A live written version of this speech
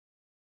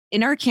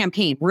in our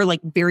campaign, we're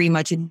like very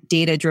much a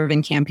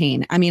data-driven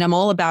campaign. I mean, I'm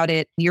all about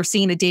it. You're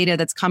seeing the data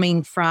that's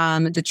coming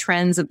from the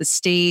trends of the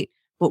state,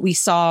 what we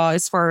saw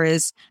as far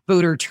as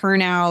voter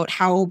turnout,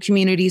 how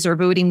communities are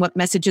voting, what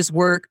messages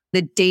work.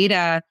 The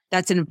data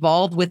that's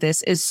involved with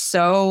this is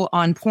so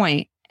on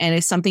point and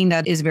is something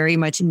that is very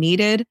much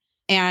needed.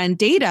 And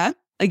data,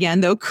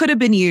 again, though, could have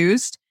been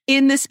used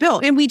in this bill.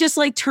 And we just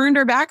like turned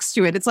our backs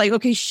to it. It's like,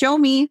 okay, show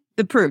me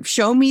the proof,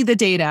 show me the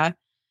data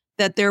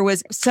that there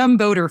was some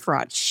voter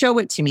fraud. Show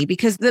it to me,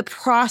 because the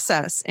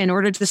process in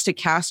order just to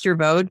cast your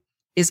vote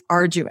is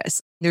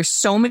arduous. There's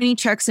so many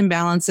checks and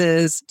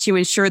balances to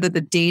ensure that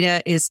the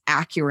data is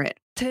accurate.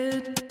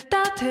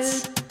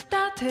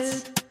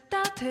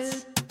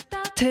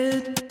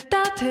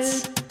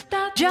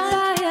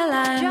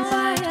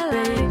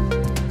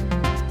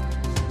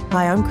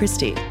 Hi, I'm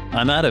Christy.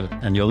 I'm Adam,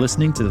 and you're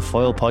listening to the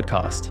Foil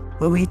Podcast,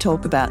 where we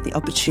talk about the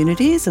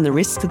opportunities and the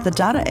risks of the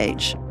data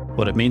age,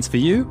 what it means for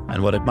you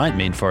and what it might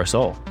mean for us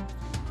all.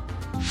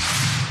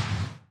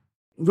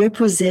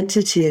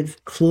 Representative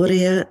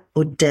Claudia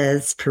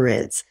Ordaz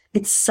Perez,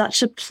 it's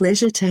such a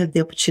pleasure to have the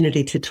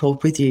opportunity to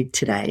talk with you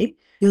today.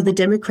 You're the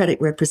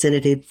Democratic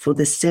representative for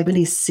the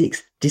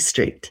 76th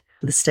District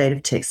of the state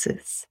of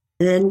Texas.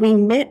 And we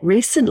met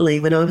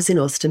recently when I was in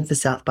Austin for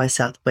South by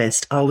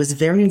Southwest. I was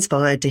very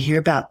inspired to hear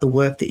about the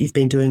work that you've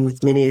been doing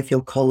with many of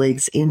your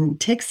colleagues in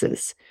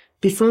Texas.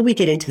 Before we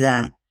get into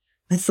that,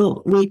 I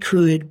thought we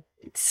could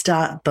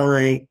start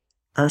by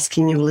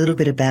asking you a little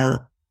bit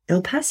about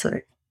El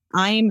Paso.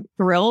 I'm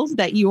thrilled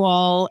that you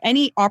all,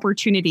 any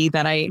opportunity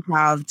that I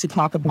have to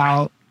talk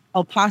about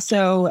El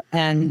Paso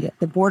and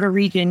the border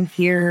region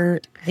here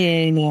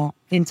in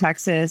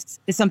Texas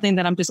is something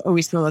that I'm just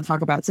always thrilled to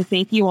talk about. So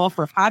thank you all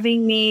for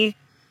having me.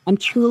 I'm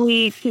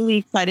truly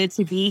excited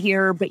to be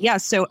here. But yeah,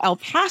 so El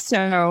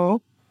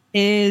Paso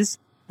is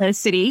a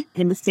city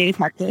in the state of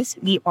Texas.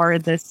 We are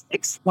the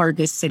 6th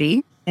largest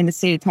city in the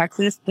state of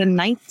Texas, the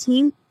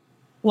 19th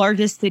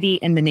largest city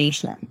in the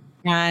nation.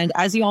 And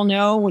as you all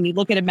know, when you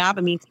look at a map,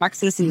 I mean,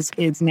 Texas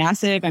is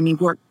massive. I mean,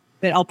 but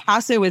El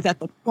Paso is at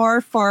the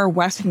far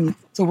western.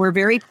 So we're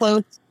very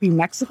close to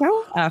Mexico.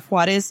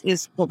 Juarez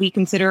is what we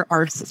consider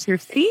our sister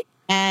city.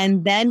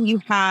 And then you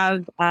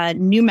have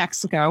New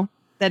Mexico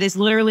that is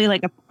literally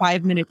like a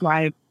 5-minute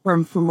drive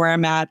from where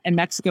I'm at. And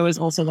Mexico is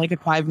also like a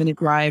 5-minute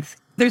drive.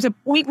 There's a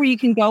point where you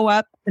can go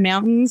up the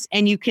mountains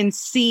and you can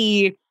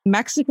see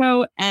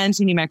Mexico and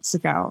New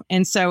Mexico.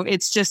 And so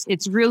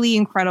it's really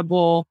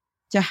incredible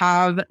to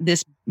have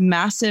this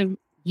massive,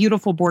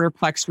 beautiful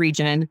borderplex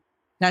region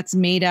that's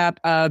made up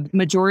of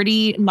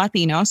majority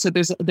Latino. So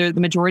the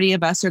majority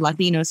of us are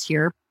Latinos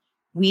here.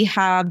 We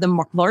have the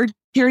large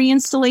military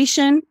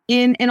installation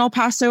in El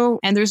Paso,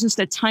 and there's just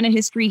a ton of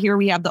history here.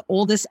 We have the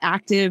oldest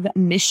active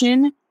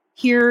mission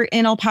here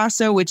in El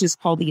Paso, which is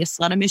called the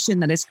Isleta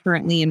mission, that is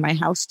currently in my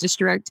house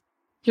district.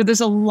 So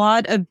there's a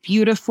lot of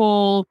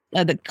beautiful,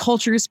 the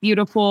culture is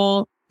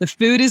beautiful. The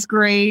food is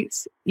great.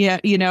 Yeah,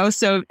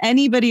 so if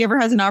anybody ever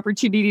has an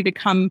opportunity to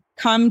come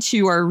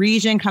to our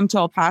region, come to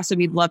El Paso,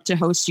 we'd love to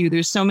host you.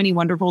 There's so many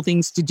wonderful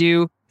things to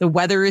do. The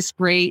weather is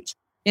great.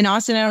 In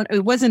Austin,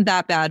 it wasn't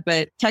that bad,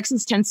 but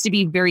Texas tends to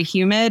be very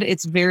humid.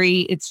 It's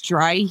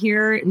dry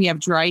here. We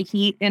have dry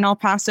heat in El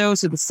Paso.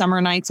 So the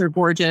summer nights are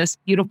gorgeous,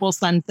 beautiful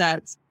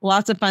sunsets,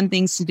 lots of fun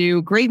things to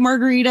do, great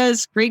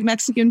margaritas, great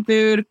Mexican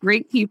food,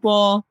 great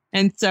people.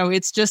 And so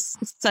it's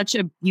just such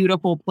a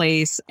beautiful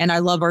place. And I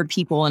love our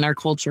people and our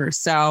culture.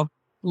 So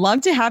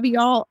love to have you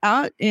all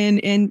out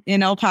in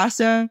El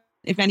Paso.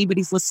 If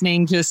anybody's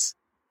listening,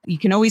 you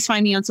can always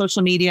find me on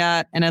social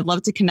media, and I'd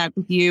love to connect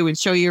with you and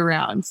show you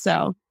around.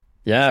 So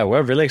yeah,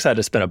 we're really excited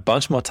to spend a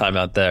bunch more time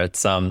out there. It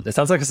sounds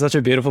like it's such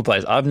a beautiful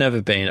place. I've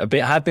never been.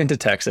 I have been to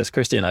Texas.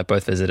 Christy and I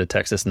both visited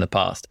Texas in the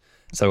past.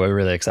 So we're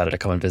really excited to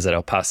come and visit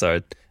El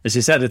Paso. As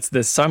you said,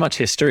 there's so much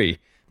history.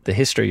 The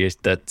history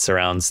that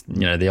surrounds,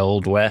 the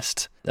Old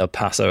West. El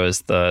Paso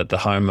is the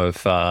home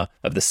of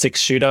the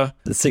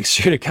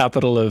six-shooter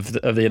capital of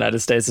the United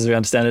States, as we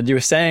understand it. You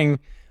were saying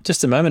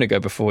just a moment ago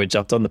before we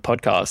jumped on the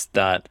podcast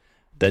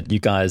that you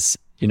guys,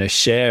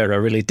 share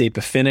a really deep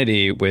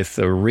affinity with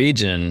the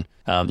region,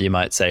 you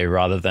might say,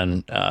 rather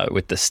than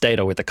with the state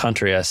or with the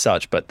country as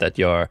such, but that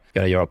you're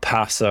El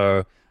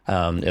Paso,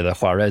 the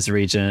Juarez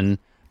region.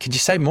 Could you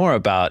say more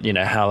about,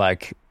 how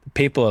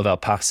people of El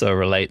Paso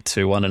relate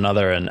to one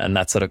another and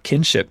that sort of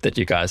kinship that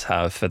you guys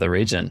have for the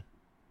region?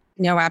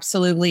 No,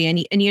 absolutely.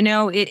 And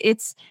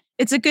it's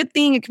a good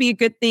thing. It could be a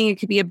good thing. It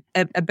could be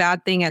a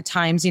bad thing at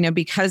times,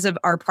 because of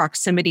our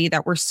proximity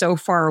that we're so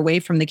far away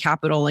from the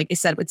capital. Like I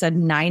said, it's a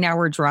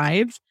 9-hour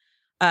drive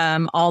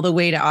all the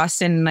way to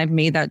Austin. And I've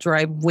made that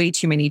drive way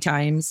too many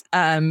times.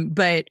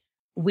 But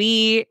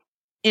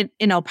in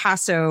El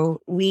Paso,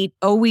 we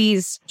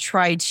always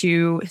try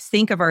to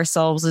think of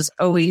ourselves as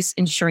always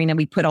ensuring that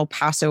we put El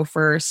Paso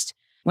first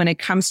when it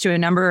comes to a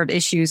number of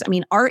issues. I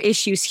mean, our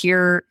issues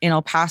here in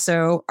El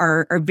Paso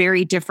are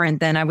very different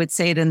than I would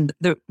say than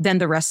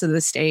the rest of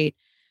the state,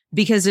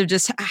 because of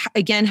just,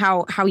 again,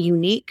 how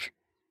unique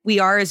we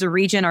are as a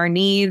region. Our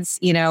needs,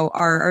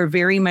 are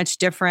very much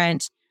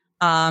different.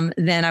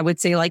 than I would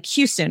say like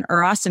Houston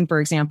or Austin, for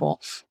example.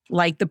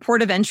 Like the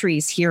port of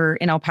entries here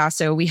in El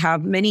Paso, we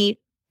have many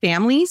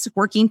families,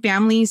 working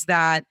families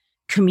that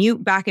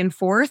commute back and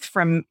forth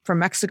from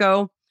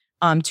Mexico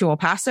to El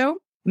Paso.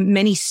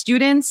 Many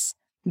students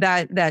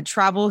that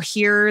travel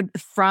here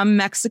from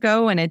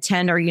Mexico and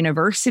attend our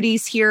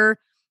universities here.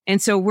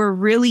 And so we're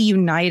really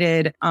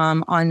united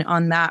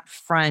on that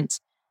front.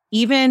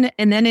 Even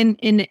and then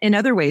in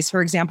other ways,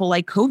 for example,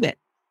 like COVID.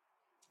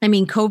 I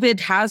mean, COVID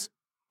has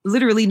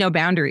literally no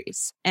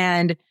boundaries.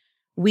 And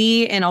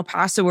we in El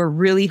Paso were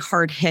really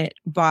hard hit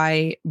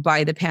by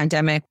the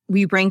pandemic.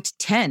 We ranked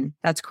 10.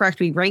 That's correct.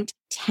 We ranked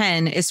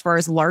 10 as far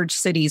as large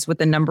cities with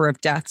the number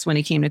of deaths when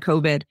it came to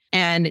COVID.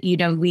 And, you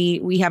know,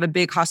 we have a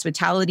big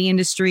hospitality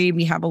industry.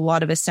 We have a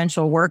lot of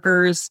essential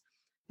workers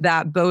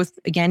that both,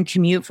 again,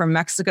 commute from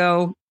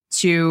Mexico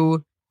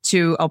to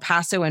El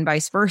Paso and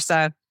vice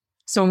versa.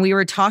 So when we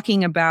were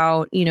talking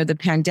about, you know, the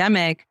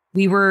pandemic,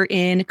 we were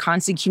in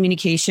constant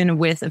communication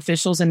with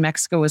officials in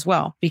Mexico as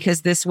well,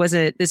 because this was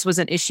an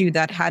issue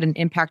that had an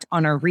impact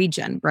on our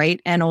region,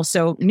 right? And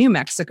also New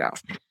Mexico.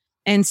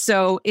 And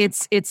so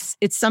it's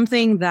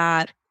something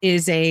that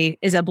is a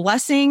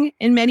blessing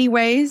in many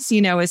ways,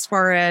 you know, as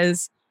far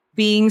as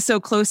being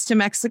so close to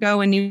Mexico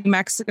and New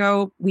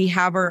Mexico. We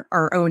have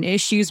our own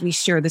issues. We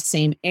share the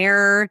same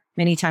air,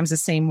 many times the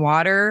same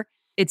water.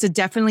 It's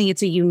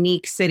a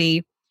unique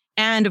city.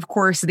 And of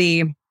course,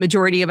 the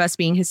majority of us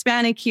being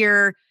Hispanic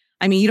here,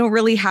 I mean, you don't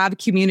really have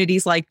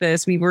communities like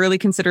this. We really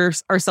consider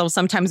ourselves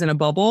sometimes in a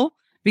bubble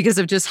because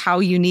of just how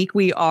unique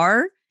we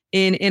are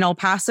in El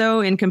Paso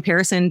in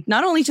comparison,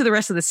 not only to the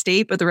rest of the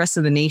state, but the rest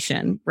of the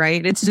nation,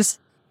 right? It's just,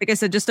 like I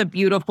said, just a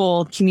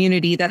beautiful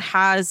community that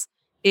has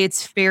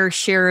its fair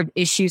share of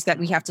issues that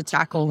we have to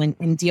tackle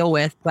and deal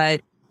with.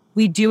 But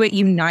we do it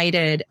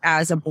united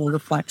as a border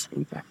flex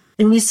region.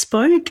 And you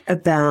spoke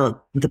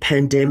about the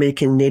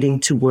pandemic and needing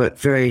to work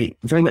very,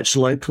 very much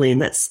locally. And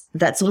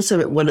that's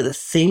also one of the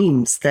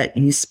themes that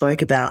you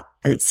spoke about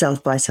at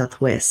South by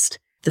Southwest,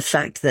 the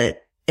fact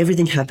that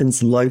everything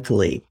happens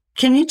locally.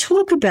 Can you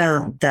talk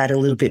about that a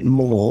little bit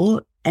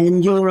more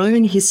and your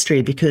own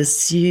history?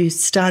 Because you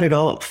started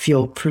off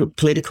your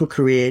political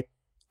career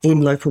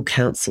in local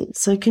council.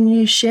 So can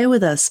you share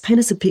with us, paint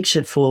us a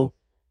picture for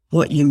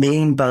what you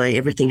mean by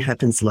everything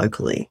happens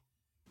locally?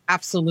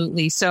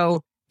 Absolutely.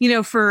 So, you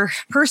know, for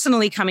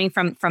personally coming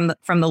from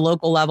the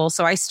local level.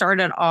 So I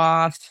started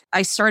off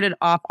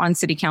on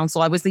city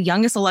council. I was the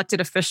youngest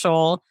elected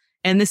official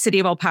in the city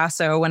of El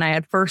Paso when I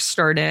had first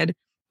started. I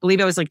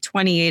believe I was like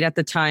 28 at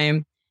the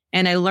time.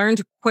 And I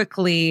learned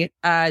quickly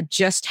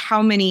just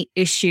how many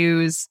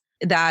issues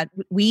that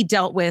we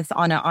dealt with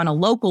on a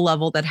local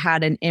level that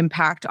had an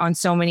impact on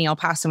so many El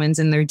Pasoans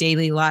in their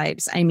daily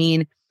lives. I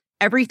mean,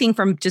 everything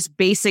from just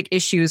basic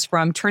issues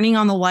from turning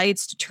on the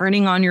lights to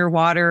turning on your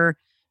water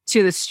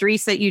to the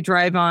streets that you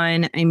drive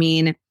on. I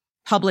mean,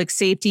 public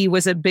safety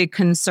was a big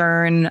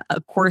concern.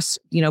 Of course,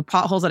 you know,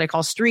 potholes that I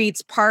call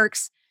streets,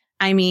 parks.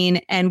 I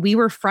mean, and we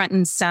were front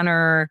and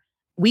center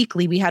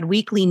weekly. We had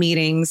weekly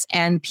meetings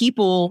and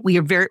people,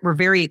 were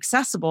very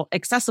accessible.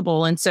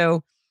 And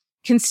so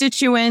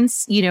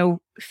constituents, you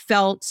know,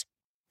 felt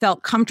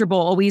comfortable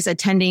always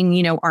attending,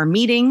 you know, our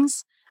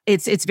meetings.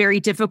 It's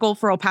very difficult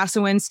for El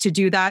Pasoans to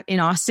do that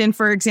in Austin,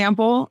 for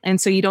example. And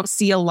so you don't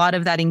see a lot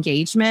of that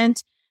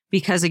engagement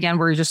because, again,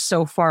 we're just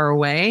so far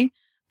away.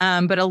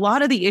 But a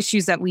lot of the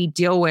issues that we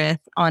deal with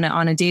on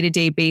a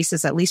day-to-day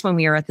basis, at least when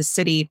we are at the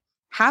city,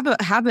 have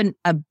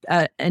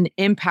an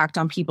impact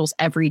on people's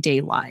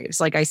everyday lives.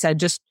 Like I said,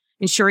 just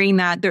ensuring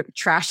that the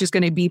trash is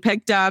going to be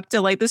picked up, to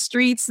like the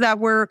streets that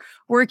we're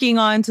working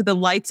on, to the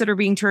lights that are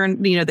being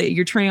turned, you know, that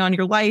you're turning on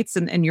your lights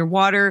and your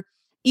water.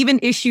 Even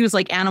issues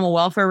like animal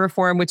welfare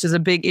reform, which is a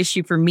big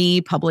issue for me,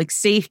 public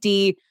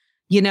safety.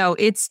 You know,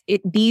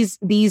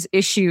 these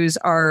issues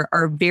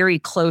are very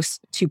close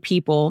to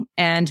people,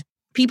 and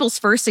people's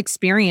first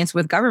experience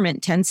with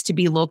government tends to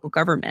be local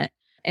government.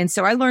 And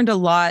so I learned a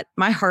lot.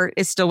 My heart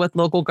is still with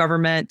local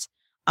government.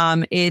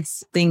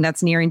 It's a thing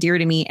that's near and dear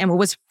to me. And what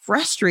was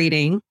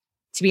frustrating,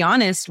 to be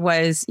honest,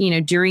 was, you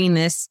know, during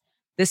this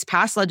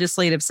past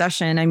legislative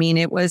session, I mean,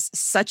 it was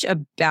such a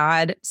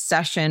bad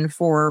session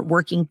for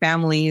working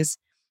families,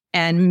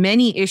 and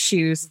many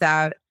issues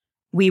that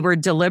we were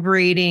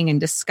deliberating and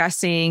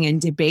discussing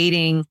and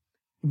debating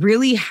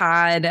really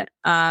had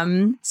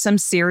some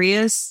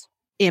serious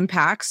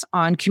impacts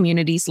on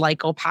communities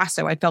like El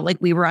Paso. I felt like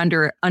we were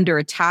under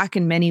attack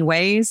in many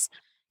ways,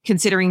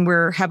 considering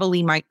we're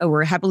heavily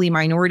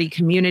minority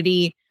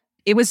community.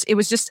 It was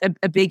just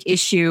a big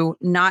issue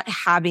not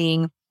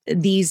having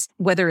these,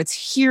 whether it's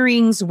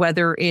hearings,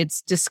 whether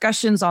it's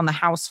discussions on the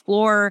House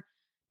floor,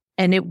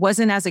 and it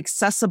wasn't as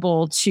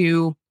accessible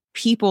to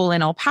people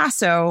in El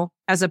Paso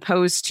as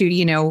opposed to,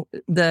 you know,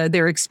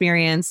 their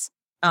experience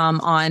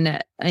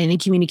in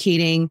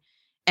communicating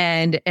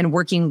and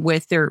working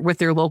with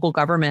their local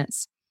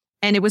governments.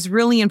 And it was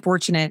really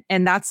unfortunate.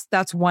 And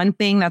that's one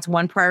thing, that's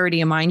one priority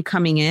of mine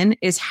coming in,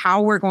 is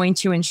how we're going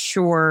to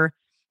ensure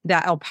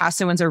that El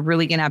Pasoans are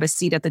really going to have a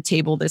seat at the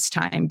table this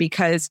time.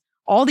 Because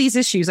all these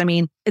issues. I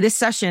mean, this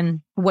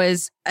session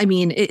was,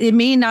 it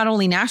made not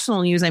only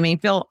national news, I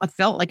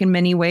felt like in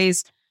many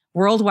ways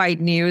worldwide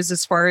news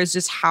as far as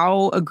just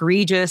how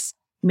egregious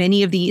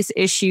many of these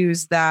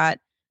issues that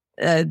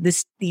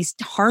these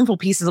harmful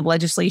pieces of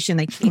legislation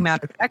that came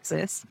out of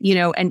Texas,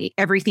 and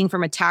everything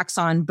from attacks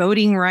on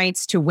voting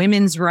rights to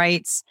women's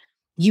rights,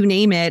 you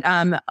name it,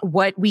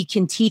 what we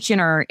can teach in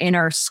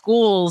our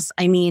schools.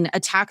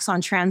 Attacks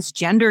on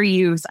transgender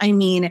youth.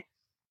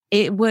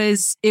 It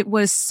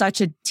was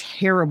such a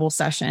terrible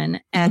session,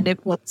 and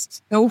it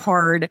was so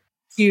hard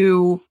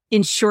to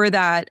ensure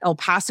that El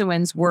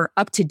Pasoans were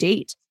up to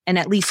date and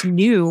at least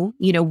knew,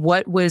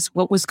 what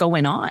was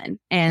going on.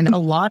 And a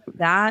lot of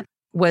that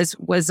was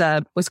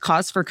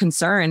cause for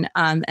concern,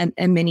 and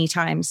many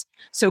times.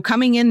 So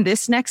coming in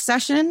this next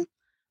session,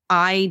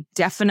 I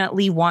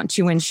definitely want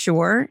to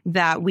ensure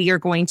that we are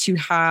going to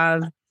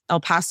have El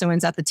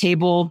Pasoans at the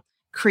table,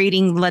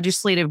 creating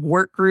legislative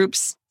work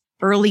groups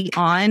early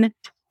on,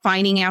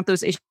 finding out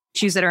those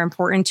issues that are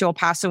important to El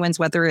Pasoans,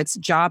 whether it's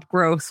job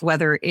growth,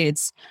 whether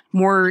it's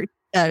more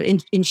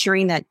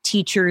ensuring that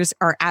teachers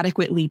are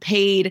adequately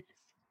paid,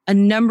 a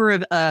number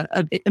of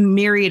a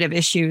myriad of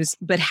issues,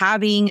 but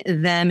having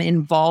them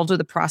involved with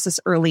the process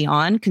early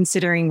on,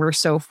 considering we're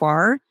so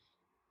far,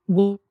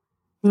 will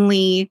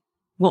only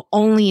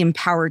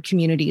empower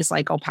communities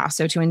like El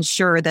Paso to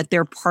ensure that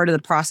they're part of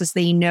the process.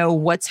 They know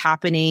what's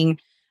happening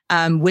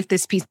with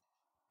this piece of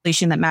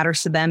legislation that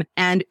matters to them.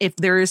 And if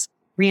there's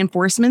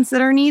reinforcements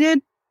that are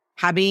needed,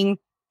 having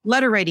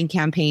letter writing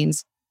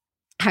campaigns,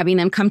 having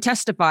them come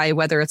testify,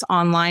 whether it's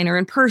online or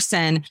in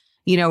person,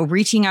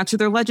 reaching out to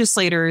their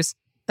legislators.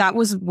 That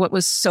was what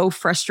was so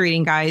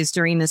frustrating, guys,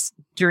 during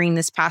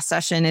this past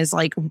session, is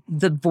like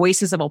the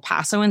voices of El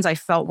Pasoans I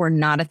felt were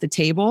not at the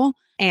table.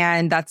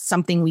 And that's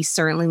something we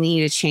certainly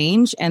need to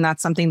change. And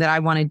that's something that I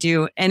want to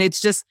do. And it's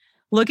just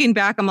looking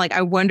back, I'm like,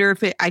 I wonder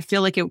if I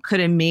feel like it could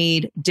have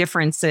made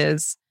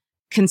differences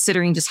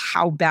considering just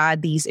how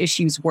bad these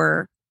issues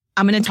were.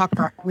 I'm going to talk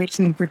about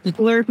immigration in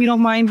particular, if you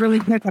don't mind, really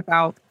quick,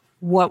 about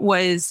what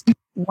was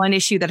one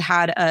issue that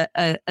had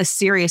a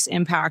serious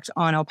impact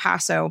on El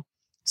Paso.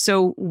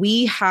 So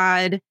we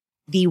had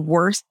the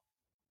worst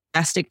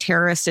domestic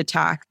terrorist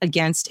attack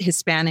against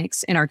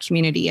Hispanics in our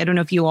community. I don't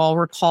know if you all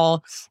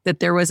recall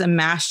that there was a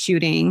mass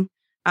shooting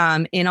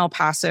in El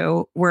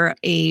Paso where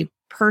a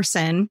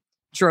person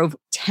drove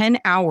 10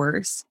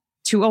 hours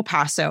to El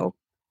Paso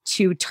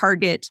to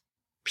target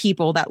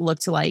people that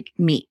looked like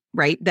me,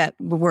 right? That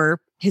were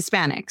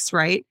Hispanics,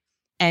 right?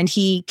 And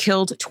he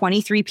killed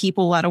 23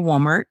 people at a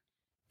Walmart,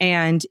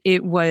 and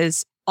it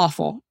was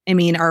awful.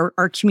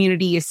 Our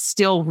community is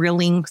still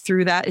reeling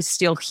through that, is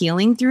still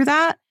healing through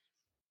that.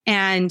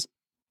 And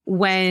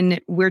when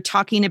we're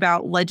talking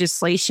about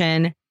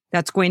legislation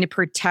that's going to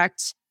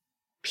protect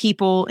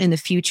people in the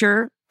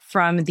future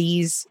from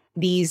these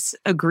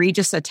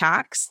egregious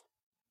attacks,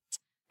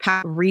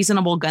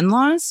 reasonable gun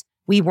laws,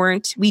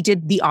 we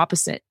did the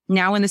opposite.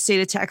 Now in the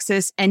state of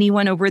Texas,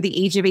 anyone over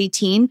the age of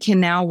 18 can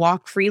now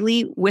walk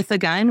freely with a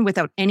gun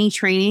without any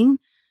training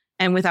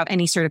and without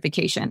any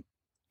certification.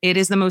 It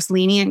is the most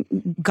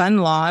lenient gun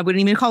law. I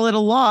wouldn't even call it a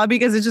law,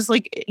 because it's just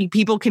like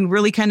people can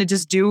really kind of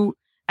just do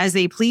as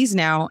they please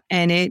now.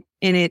 And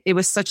it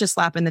was such a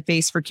slap in the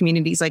face for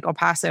communities like El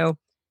Paso.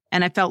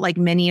 And I felt like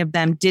many of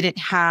them didn't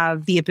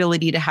have the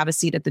ability to have a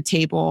seat at the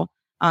table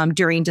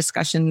during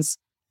discussions.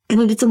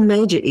 And it's a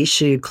major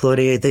issue,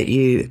 Claudia, that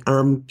you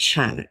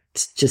chat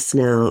just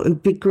now. It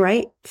would be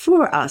great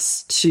for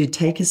us to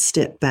take a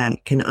step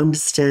back and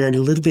understand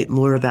a little bit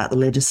more about the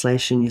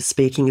legislation you're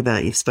speaking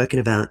about. You've spoken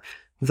about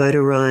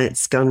voter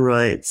rights, gun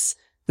rights,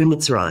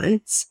 women's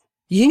rights.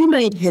 You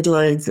made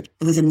headlines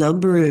with a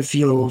number of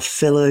your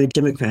fellow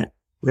Democrat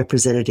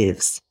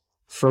representatives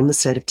from the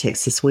state of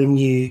Texas when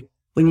you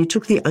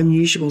took the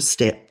unusual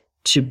step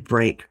to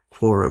break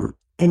quorum.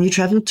 And you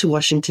travelled to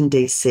Washington,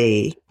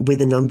 D.C.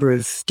 with a number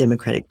of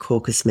Democratic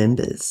caucus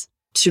members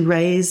to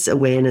raise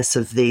awareness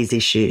of these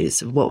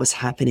issues, of what was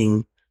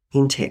happening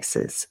in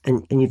Texas.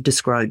 And you've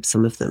described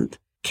some of them.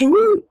 Can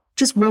you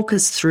just walk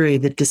us through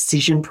the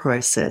decision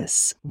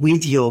process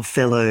with your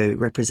fellow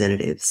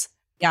representatives?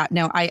 Yeah,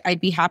 no,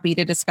 I'd be happy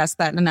to discuss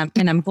that.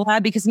 And I'm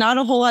glad, because not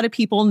a whole lot of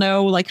people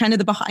know like kind of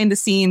the behind the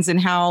scenes and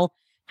how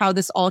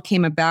this all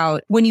came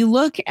about. When you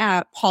look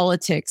at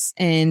politics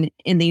in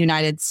the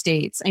United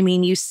States,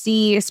 you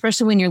see,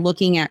 especially when you're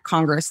looking at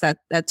Congress, that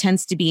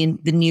tends to be in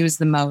the news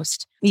the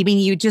most.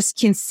 You just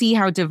can see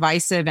how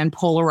divisive and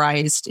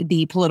polarized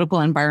the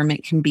political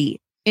environment can be.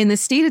 In the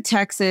state of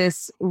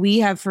Texas, we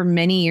have for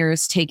many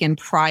years taken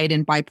pride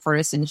in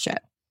bipartisanship.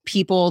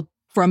 People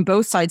from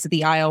both sides of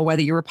the aisle,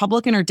 whether you're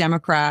Republican or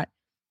Democrat,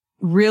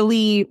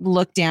 really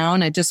look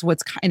down at just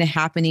what's kind of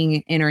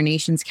happening in our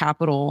nation's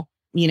capital,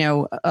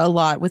 a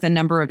lot with a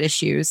number of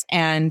issues.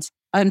 And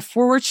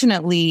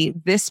unfortunately,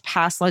 this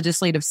past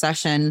legislative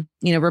session,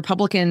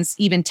 Republicans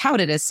even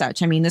touted as such.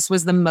 This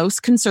was the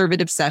most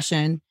conservative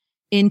session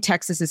in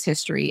Texas's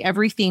history.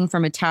 Everything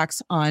from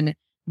attacks on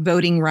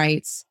voting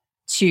rights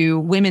to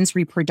women's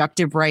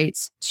reproductive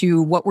rights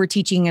to what we're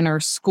teaching in our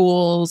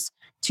schools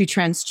to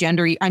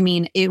transgender. I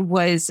mean, it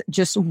was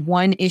just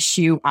one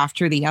issue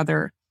after the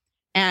other.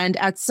 And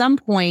at some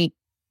point,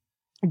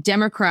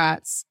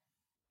 Democrats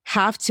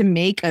have to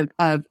make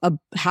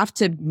have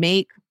to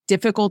make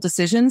difficult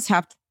decisions,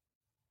 have to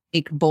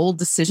make bold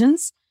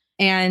decisions.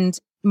 And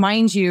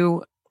mind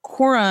you,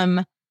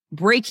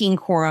 breaking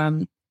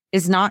quorum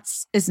is not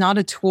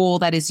a tool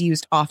that is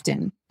used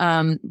often.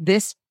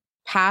 This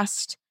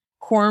past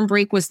quorum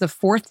break was the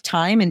fourth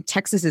time in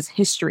Texas's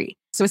history.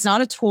 So it's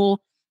not a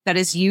tool that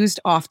is used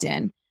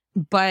often.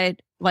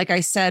 But like I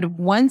said,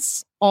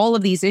 once all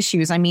of these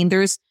issues, I mean,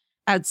 there's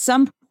at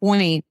some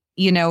point,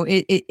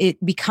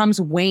 it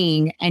becomes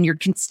weighing, and your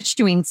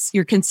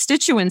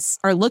constituents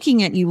are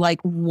looking at you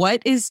like,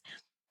 what is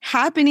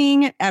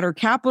happening at our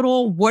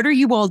Capitol? What are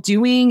you all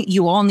doing?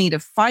 You all need to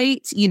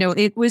fight.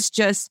 It was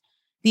just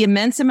the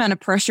immense amount of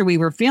pressure we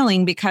were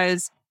feeling,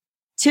 because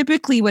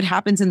typically what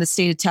happens in the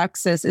state of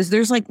Texas is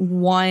there's like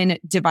one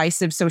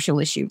divisive social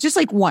issue, just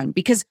like one,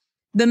 because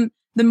the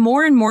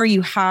more and more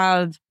you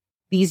have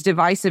these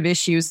divisive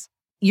issues,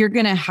 you're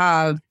going to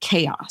have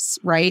chaos,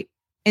 right?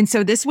 And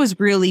so this was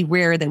really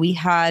rare that we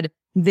had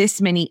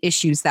this many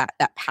issues that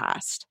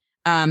passed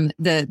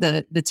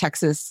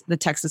the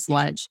Texas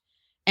Ledge.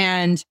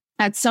 And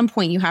at some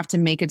point you have to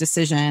make a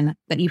decision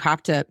that you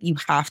have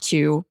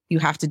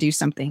to do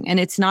something. And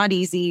it's not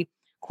easy.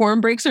 Quorum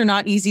breaks are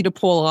not easy to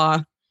pull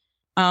off.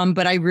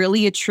 But I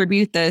really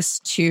attribute this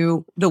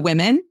to the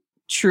women,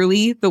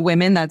 truly the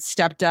women that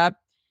stepped up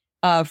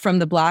from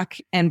the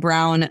Black and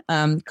Brown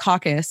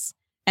caucus.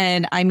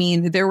 And I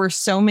mean, there were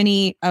so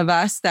many of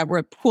us that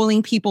were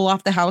pulling people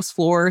off the House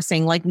floor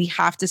saying, like, we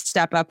have to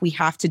step up, we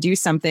have to do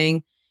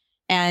something.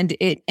 And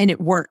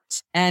it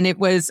worked. And it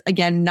was,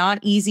 again, not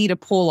easy to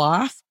pull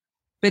off,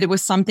 but it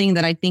was something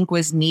that I think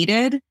was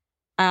needed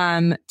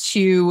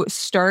to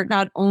start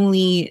not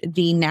only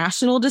the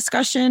national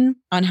discussion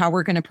on how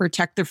we're going to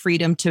protect the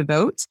freedom to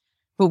vote,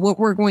 but what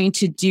we're going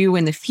to do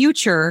in the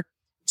future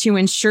to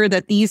ensure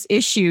that these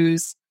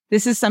issues,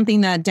 this is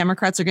something that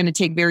Democrats are going to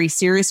take very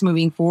serious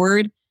moving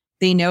forward.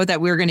 They know that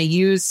we're going to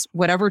use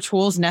whatever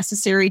tools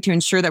necessary to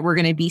ensure that we're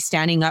going to be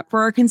standing up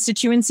for our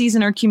constituencies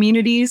and our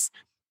communities.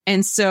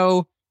 And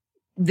so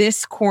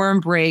this quorum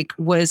break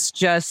was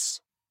just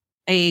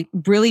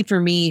for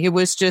me, it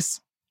was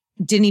just,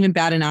 didn't even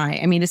bat an eye.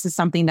 I mean, this is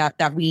something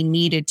that we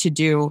needed to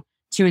do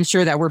to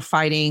ensure that we're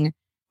fighting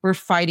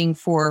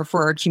for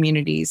our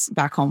communities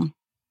back home.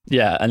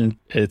 Yeah, and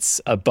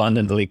it's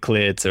abundantly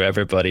clear to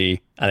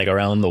everybody, I think,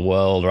 around the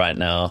world right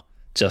now,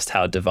 just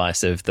how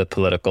divisive the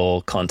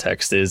political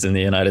context is in the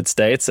United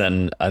States.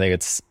 And I think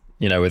it's,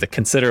 with a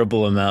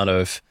considerable amount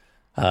of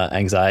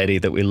anxiety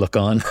that we look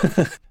on,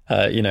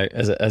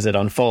 as it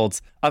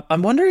unfolds.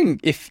 I'm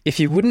wondering if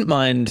you wouldn't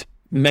mind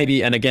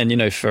maybe, and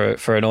again,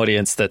 for an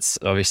audience that's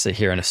obviously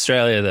here in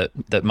Australia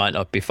that might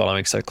not be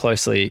following so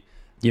closely,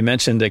 you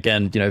mentioned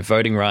again,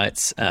 voting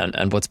rights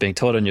and what's being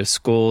taught in your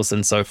schools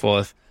and so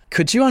forth.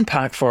 Could you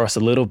unpack for us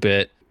a little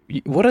bit,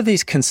 what are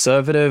these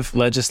conservative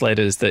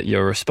legislators that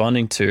you're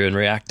responding to and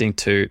reacting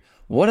to?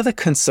 What are the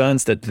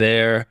concerns that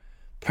they're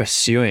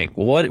pursuing?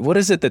 What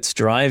is it that's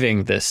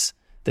driving this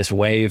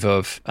wave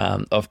of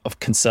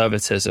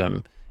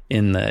conservatism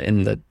in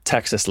the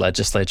Texas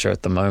legislature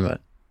at the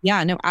moment?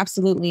 Yeah, no,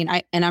 absolutely.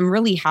 And I'm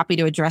really happy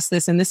to address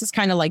this. And this is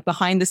kind of like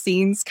behind the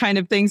scenes kind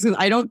of things.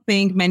 I don't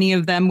think many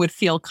of them would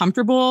feel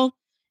comfortable,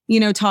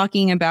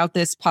 talking about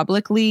this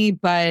publicly.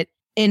 But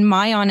in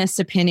my honest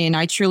opinion,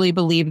 I truly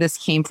believe this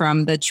came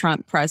from the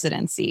Trump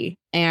presidency.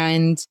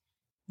 And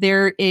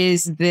there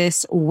is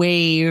this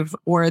wave,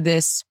 or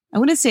this, I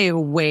wouldn't say a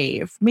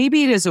wave,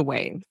 maybe it is a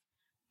wave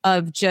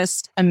of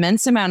just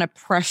immense amount of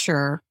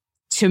pressure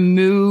to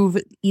move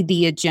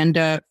the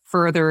agenda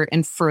further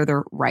and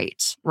further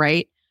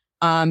right?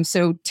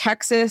 So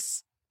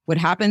Texas, what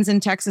happens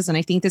in Texas, and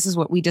I think this is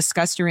what we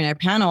discussed during our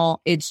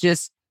panel,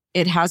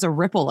 it has a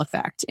ripple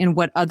effect in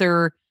what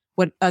other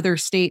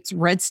states,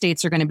 red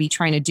states, are going to be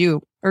trying to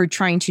do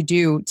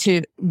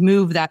to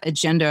move that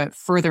agenda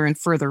further and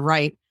further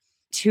right.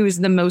 Who is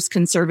the most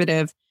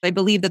conservative? I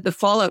believe that the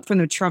fallout from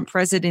the Trump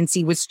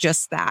presidency was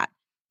just that,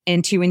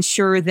 and to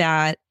ensure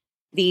that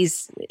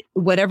these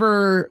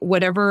whatever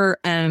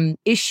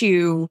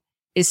issue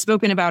is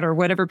spoken about, or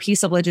whatever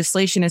piece of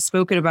legislation is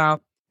spoken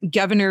about,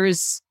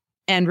 governors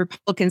and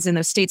Republicans in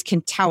those states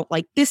can tout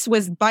like this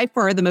was by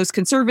far the most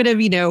conservative,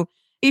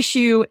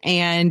 issue,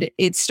 and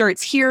it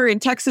starts here in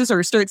Texas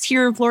or starts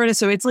here in Florida.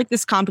 So it's like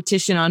this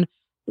competition on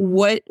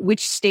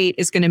which state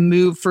is going to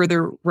move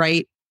further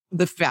right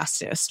the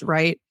fastest,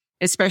 right?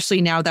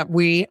 Especially now that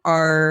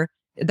our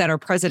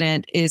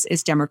president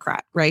is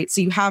Democrat, right?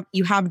 So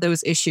you have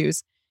those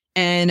issues,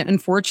 and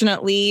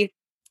unfortunately,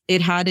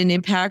 it had an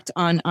impact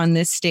on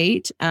this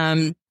state.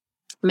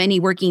 Many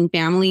working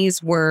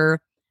families were,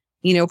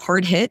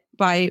 hard hit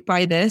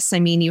by this. I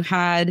mean,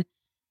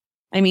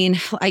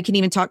 I can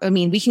even talk. I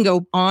mean, we can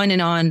go on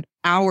and on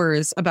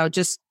hours about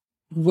just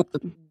the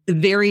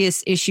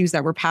various issues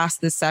that were passed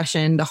this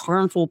session, the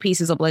harmful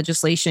pieces of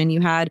legislation.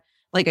 You had,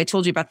 like I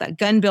told you, about that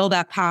gun bill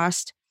that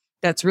passed,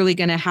 that's really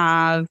going to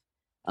have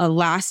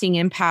lasting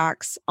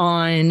impacts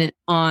on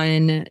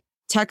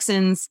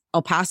Texans.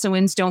 El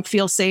Pasoans don't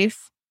feel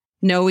safe,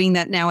 knowing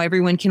that now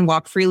everyone can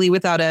walk freely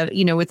without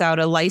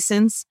a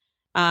license,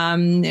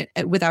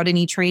 without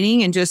any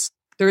training, and just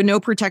there are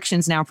no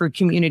protections now for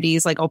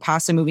communities like El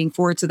Paso moving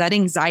forward. So that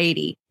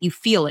anxiety, you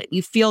feel it.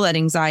 You feel that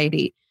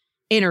anxiety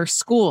in our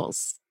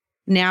schools.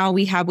 Now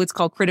we have what's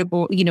called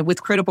critical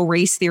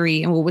race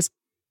theory, and what was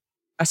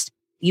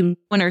when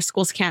our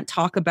schools can't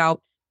talk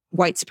about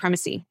white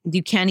supremacy.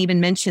 You can't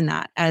even mention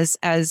that as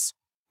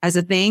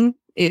a thing.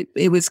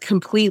 It was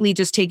completely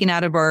just taken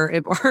out of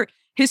our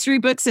history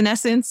books. In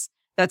essence,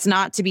 that's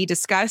not to be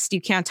discussed.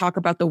 You can't talk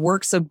about the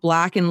works of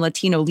Black and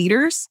Latino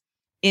leaders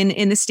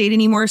in the state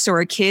anymore. So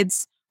our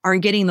kids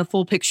aren't getting the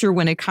full picture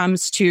when it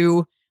comes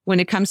to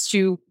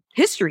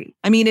history.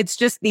 I mean,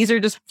 these are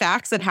just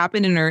facts that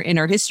happen in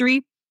our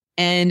history,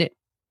 and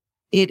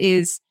it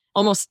is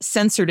almost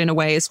censored in a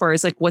way as far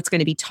as like what's going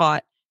to be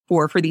taught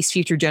for these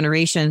future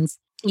generations.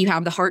 You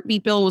have the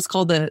heartbeat bill, was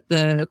called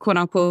the quote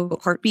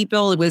unquote heartbeat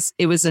bill. It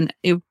was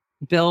a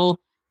bill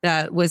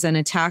that was an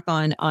attack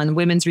on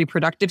women's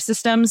reproductive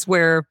systems,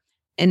 where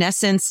in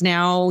essence,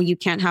 now you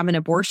can't have an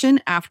abortion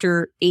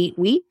after 8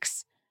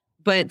 weeks.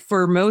 But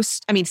for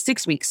most,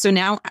 6 weeks. So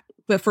now,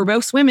 but for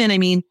most women,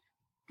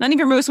 not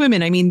even most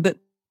women, the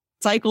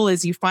cycle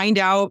is you find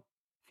out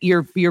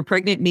you're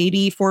pregnant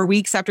maybe 4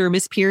 weeks after a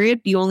missed period.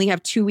 You only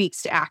have 2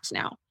 weeks to act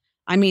now.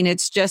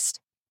 It's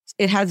just,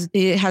 it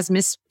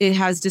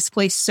has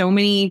displaced so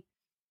many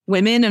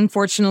women.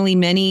 Unfortunately,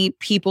 many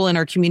people in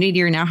our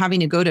community are now having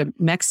to go to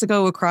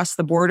Mexico across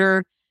the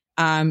border,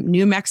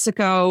 New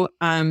Mexico.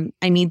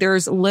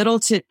 There's little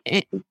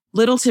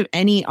to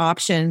any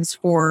options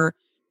for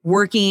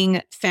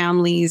working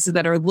families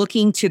that are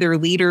looking to their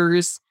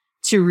leaders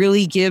to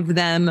really give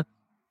them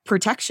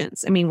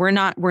protections. We're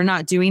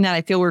not doing that.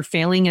 I feel we're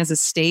failing as a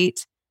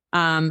state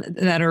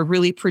that are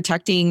really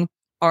protecting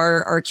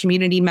our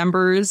community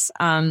members.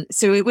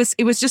 So it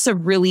was just a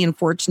really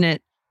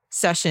unfortunate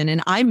session,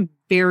 and I'm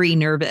very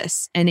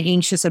nervous and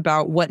anxious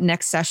about what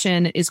next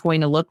session is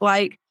going to look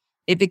like.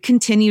 If it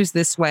continues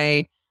this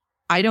way,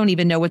 I don't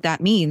even know what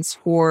that means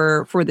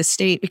for the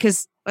state,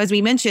 because as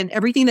we mentioned,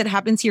 everything that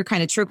happens here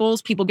kind of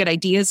trickles. People get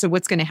ideas of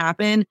what's going to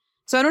happen.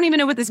 So I don't even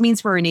know what this means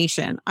for our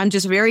nation. I'm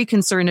just very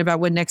concerned about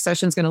what next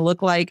session is going to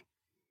look like.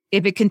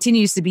 If it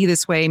continues to be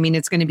this way,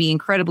 it's going to be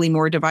incredibly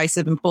more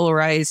divisive and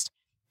polarized,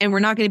 and we're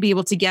not going to be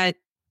able to get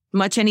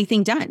much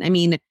anything done.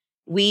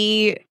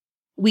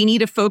 We need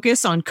to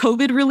focus on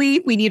COVID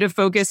relief. We need to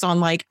focus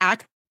on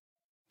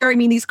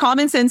these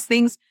common sense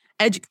things,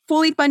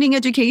 fully funding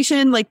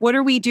education. What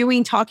are we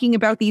doing talking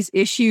about these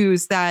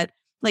issues that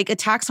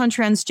attacks on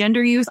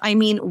transgender youth?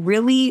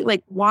 Really,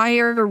 why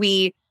are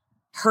we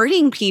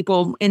hurting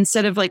people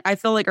instead of I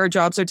feel like our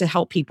jobs are to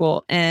help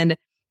people. And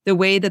the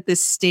way that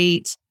this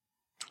state,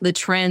 the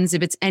trends,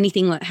 if it's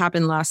anything that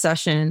happened last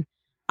session,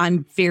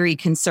 I'm very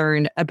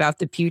concerned about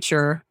the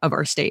future of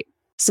our state.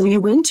 So you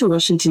went to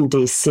Washington,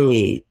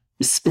 D.C.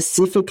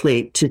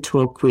 specifically to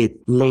talk with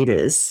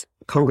leaders,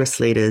 Congress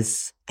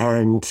leaders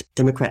and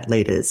Democrat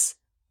leaders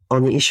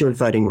on the issue of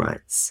voting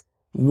rights.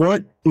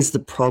 What is the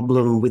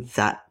problem with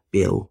that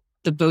bill?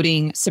 The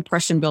voting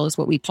suppression bill is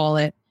what we call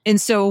it.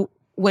 And so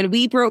when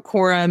we broke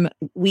quorum,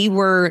 we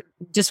were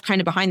just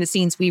kind of behind the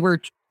scenes. We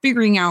were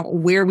figuring out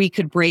where we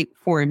could break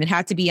quorum. It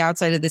had to be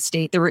outside of the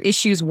state. There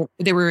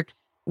were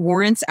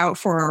warrants out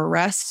for our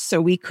arrest,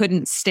 so we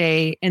couldn't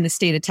stay in the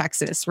state of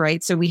Texas,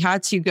 right? So we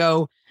had to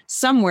go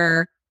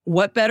somewhere.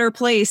 What better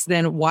place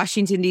than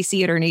Washington,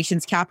 D.C. at our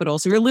nation's capital?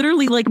 So we're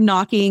literally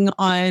knocking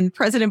on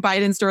President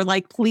Biden's door,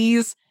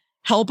 please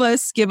help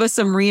us, give us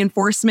some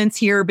reinforcements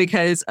here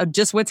because of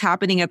just what's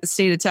happening at the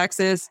state of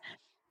Texas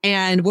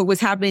and what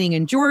was happening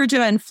in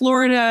Georgia and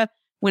Florida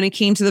when it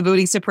came to the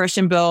voting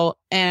suppression bill,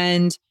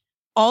 and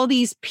all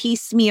these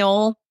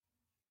piecemeal,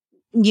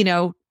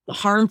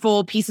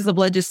 harmful pieces of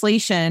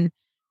legislation.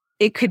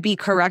 It could be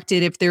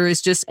corrected if there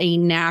is just a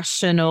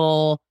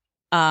national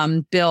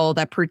bill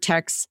that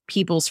protects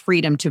people's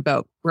freedom to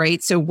vote,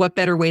 right? So what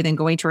better way than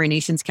going to our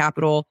nation's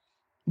capital?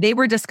 They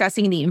were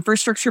discussing the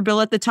infrastructure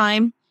bill at the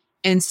time.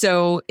 And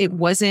so it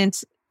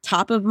wasn't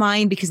top of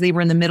mind because they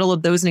were in the middle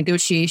of those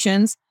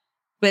negotiations.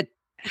 But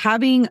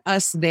having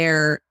us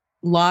there,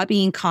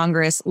 lobbying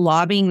Congress,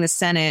 lobbying the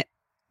Senate,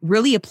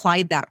 really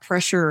applied that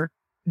pressure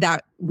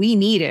that we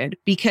needed,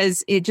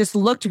 because it just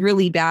looked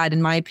really bad,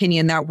 in my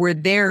opinion, that we're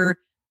there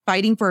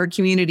fighting for our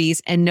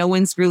communities and no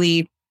one's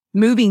really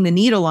moving the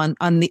needle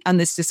on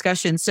this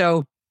discussion.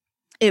 So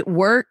it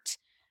worked.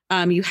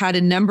 You had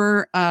a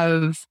number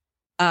of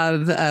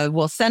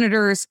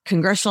senators,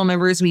 congressional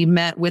members. We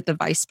met with the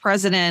vice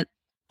president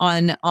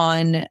on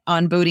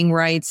voting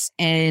rights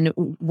and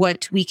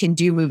what we can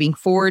do moving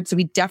forward. So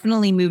we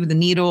definitely moved the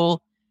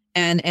needle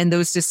and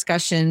those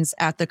discussions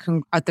at the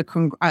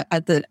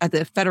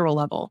federal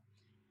level.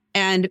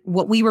 And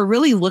what we were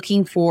really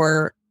looking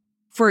for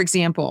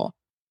example,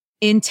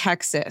 in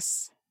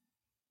Texas,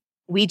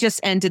 we just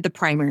ended the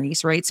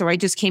primaries, right? So I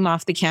just came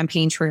off the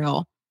campaign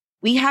trail.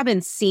 We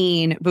haven't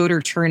seen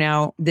voter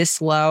turnout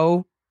this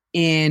low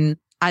in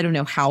I don't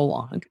know how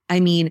long. I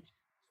mean,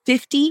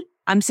 50,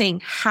 I'm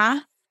saying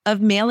half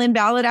of mail-in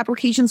ballot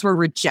applications were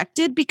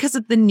rejected because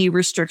of the new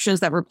restrictions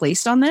that were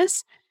placed on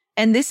this.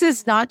 And this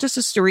is not just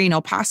a story in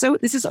El Paso.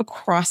 This is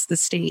across the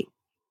state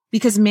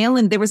because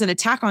there was an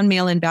attack on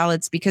mail-in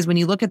ballots because when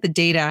you look at the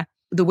data,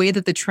 the way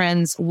that the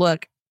trends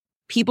look,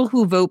 people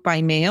who vote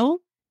by mail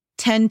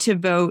tend to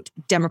vote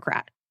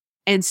Democrat.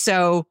 And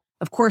so,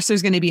 of course,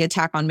 there's going to be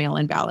attack on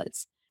mail-in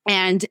ballots.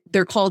 And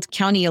they're called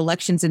county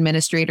elections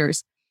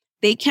administrators.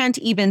 They can't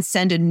even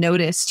send a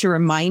notice to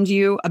remind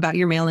you about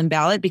your mail-in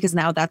ballot because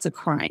now that's a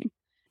crime.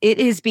 It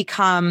has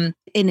become,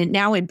 and it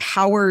now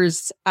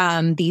empowers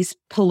these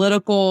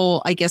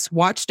political, I guess,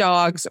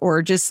 watchdogs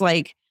or just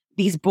like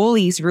these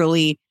bullies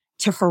really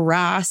to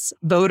harass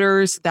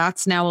voters.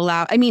 That's now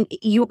allowed. I mean,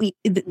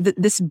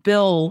 this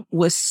bill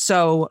was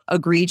so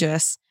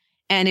egregious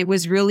and it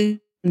was really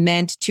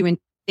meant to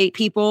intimidate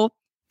people.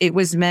 It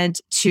was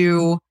meant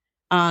to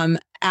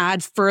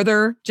add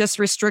further just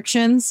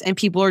restrictions and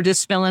people are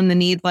just feeling the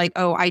need like,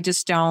 oh, I'm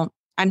just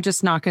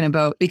not going to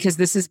vote because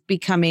this is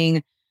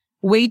becoming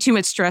way too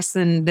much stress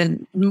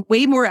than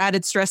way more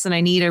added stress than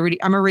I need.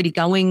 I'm already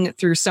going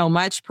through so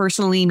much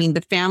personally. I mean,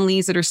 the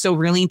families that are still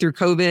reeling through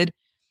COVID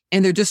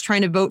and they're just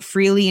trying to vote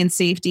freely and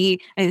safely,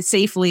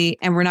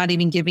 and we're not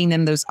even giving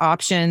them those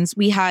options.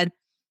 We had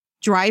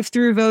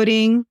drive-through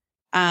voting,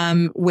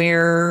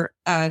 where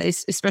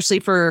especially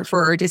for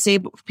our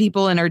disabled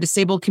people in our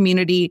disabled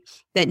community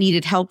that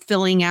needed help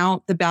filling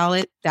out the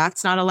ballot,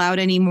 that's not allowed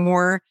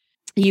anymore.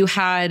 You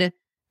had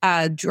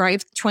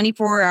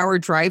 24-hour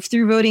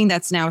drive-through voting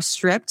that's now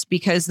stripped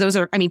because those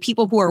are, I mean,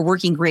 people who are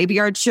working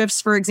graveyard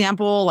shifts, for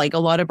example, like a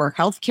lot of our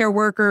healthcare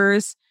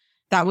workers,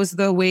 that was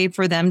the way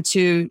for them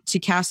to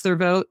cast their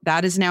vote.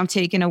 That is now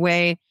taken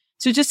away.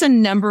 So just a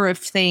number of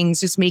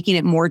things just making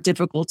it more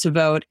difficult to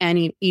vote.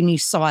 And you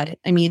saw it.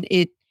 I mean,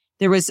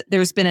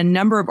 there's been a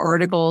number of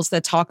articles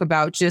that talk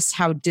about just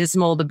how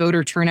dismal the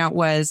voter turnout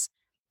was.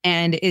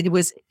 And it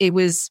was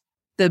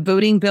the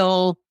voting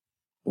bill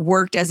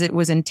worked as it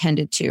was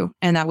intended to,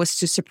 and that was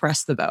to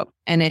suppress the vote.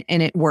 And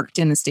it worked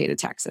in the state of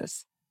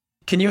Texas.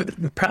 Can you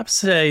perhaps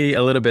say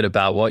a little bit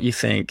about what you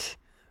think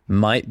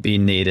might be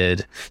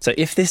needed? So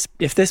if this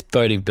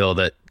voting bill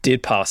that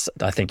did pass,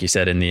 I think you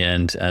said in the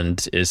end,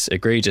 and is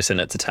egregious in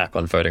its attack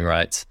on voting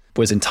rights,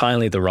 was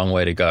entirely the wrong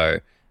way to go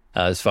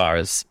as far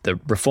as the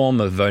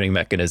reform of voting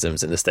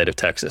mechanisms in the state of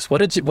Texas,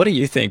 what do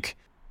you think?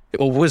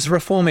 Or was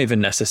reform even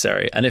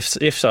necessary? And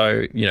if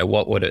so,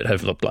 what would it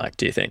have looked like,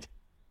 do you think?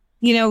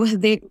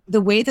 The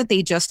way that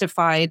they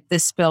justified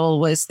this bill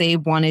was they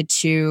wanted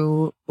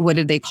to, what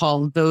did they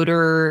call,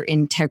 voter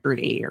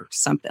integrity or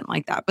something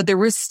like that. But there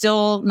was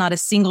still not a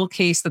single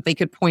case that they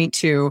could point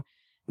to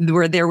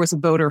where there was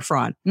voter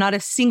fraud. Not a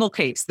single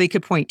case they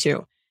could point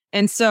to.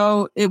 And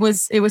so it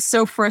was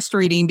so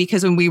frustrating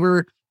because when we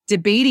were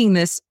debating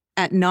this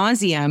ad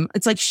nauseum,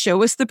 it's like,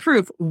 show us the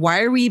proof.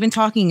 Why are we even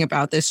talking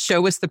about this?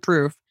 Show us the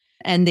proof.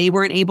 And they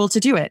weren't able to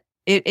do it.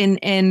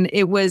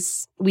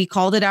 We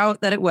called it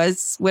out that it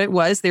was what it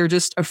was. They're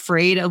just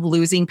afraid of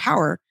losing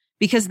power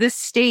because this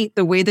state,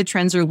 the way the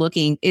trends are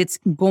looking, it's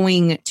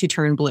going to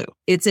turn blue.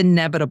 It's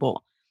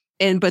inevitable.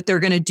 But they're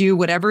going to do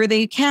whatever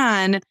they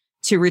can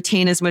to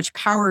retain as much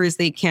power as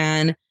they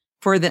can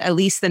for at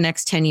least the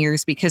next 10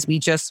 years, because we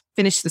just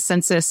finished the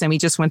census and we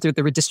just went through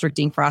the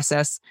redistricting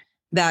process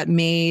that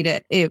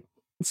made it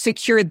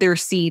secured their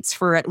seats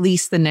for at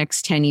least the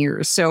next 10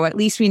 years. So at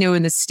least we know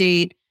in the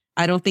state,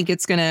 I don't think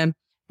it's going to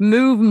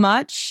move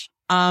much,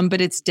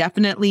 but it's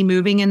definitely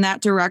moving in that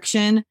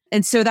direction.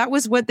 And so that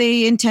was what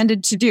they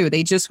intended to do.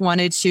 They just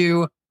wanted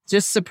to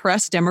just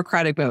suppress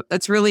Democratic votes.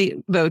 That's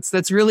really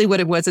what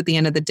it was at the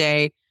end of the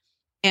day.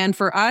 And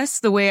for us,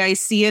 the way I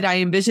see it, I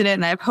envision it,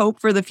 and I have hope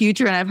for the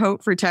future, and I have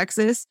hope for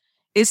Texas,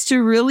 is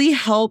to really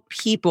help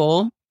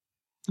people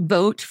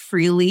vote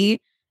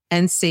freely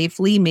and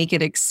safely, make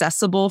it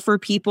accessible for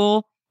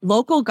people.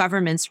 Local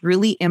governments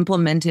really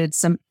implemented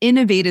some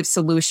innovative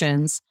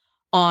solutions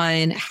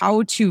on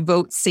how to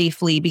vote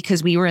safely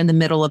because we were in the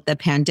middle of the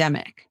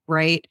pandemic,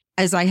 right?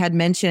 As I had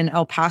mentioned,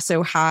 El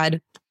Paso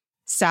had,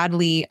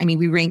 sadly,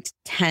 we ranked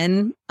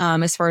 10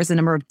 as far as the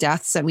number of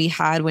deaths that we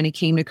had when it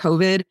came to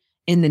COVID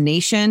in the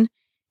nation.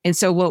 And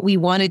so what we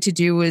wanted to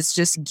do was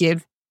just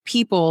give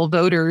people,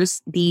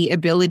 voters, the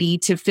ability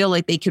to feel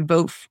like they can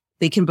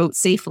vote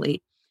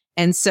safely.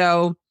 And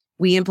so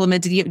we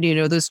implemented,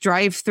 those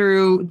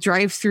drive-through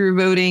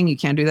voting. You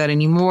can't do that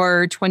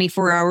anymore.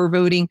 24-hour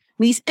voting.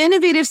 These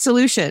innovative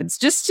solutions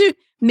just to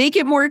make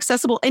it more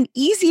accessible and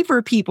easy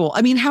for people.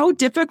 How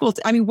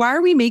difficult? Why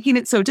are we making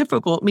it so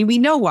difficult? We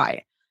know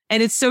why.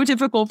 And it's so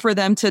difficult for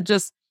them to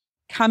just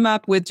come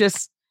up with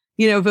just,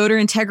 voter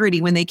integrity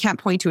when they can't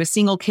point to a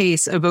single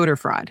case of voter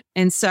fraud.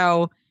 And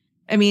so,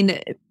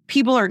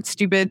 people aren't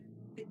stupid.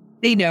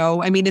 They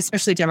know.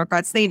 Especially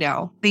Democrats, they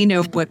know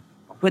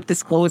what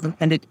this goal is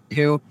intended to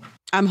do.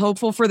 I'm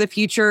hopeful for the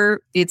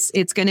future. It's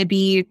going to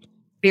be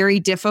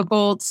very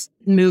difficult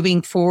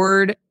moving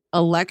forward.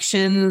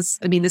 Elections.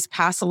 This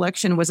past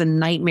election was a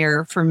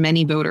nightmare for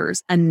many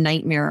voters, a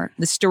nightmare.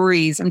 The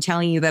stories I'm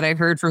telling you that I've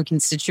heard from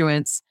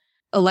constituents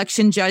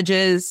election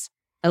judges,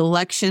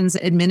 elections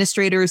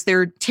administrators,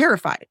 they're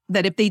terrified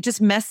that if they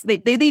just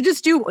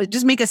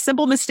just make a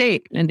simple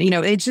mistake. And,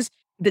 it's just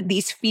that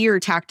these fear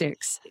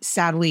tactics,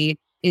 sadly,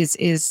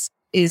 is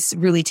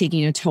really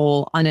taking a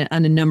toll on a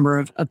number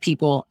of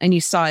people. And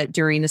you saw it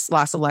during this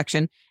last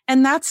election.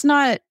 And that's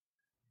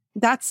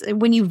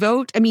when you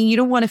vote. I mean, you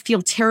don't want to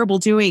feel terrible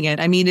doing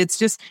it. I mean,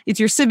 it's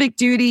your civic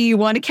duty. You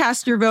want to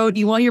cast your vote.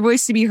 You want your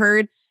voice to be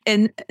heard.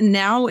 And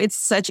now it's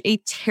such a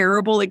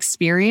terrible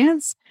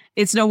experience.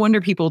 It's no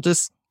wonder people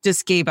just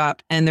gave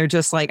up, and they're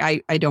just like,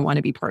 I don't want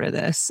to be part of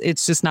this.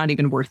 It's just not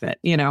even worth it.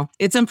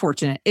 It's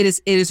unfortunate. It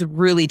is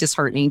really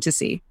disheartening to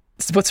see.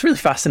 What's really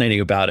fascinating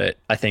about it,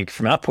 I think,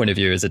 from our point of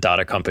view as a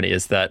data company,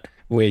 is that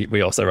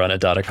we also run a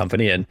data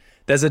company, and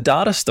there's a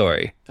data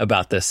story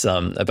about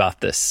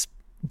this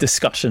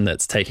discussion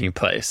that's taking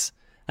place.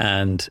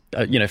 And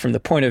from the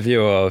point of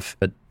view of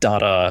a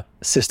data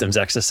systems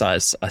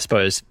exercise, I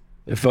suppose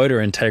voter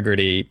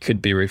integrity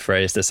could be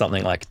rephrased as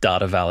something like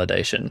data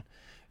validation.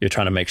 You're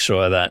trying to make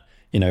sure that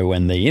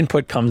when the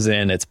input comes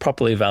in, it's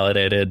properly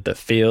validated, the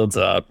fields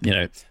are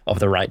of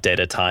the right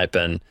data type,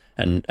 and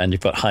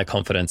you've got high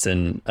confidence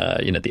in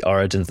the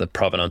origins, the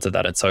provenance of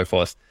that, and so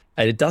forth.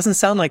 And it doesn't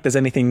sound like there's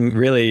anything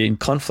really in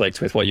conflict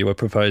with what you were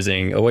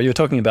proposing or what you were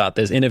talking about.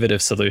 There's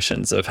innovative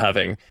solutions of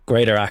having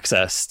greater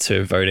access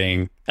to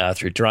voting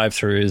through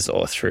drive-thrus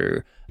or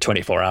through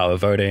 24-hour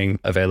voting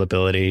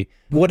availability.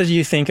 What did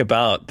you think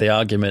about the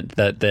argument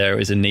that there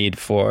is a need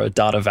for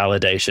data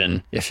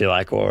validation, if you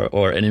like,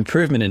 or an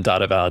improvement in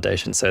data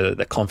validation so that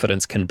the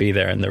confidence can be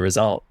there in the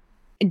result?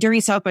 During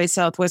South by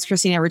Southwest,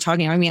 Christine and I were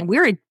talking. I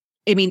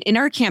mean, in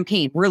our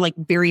campaign, we're like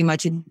very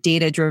much a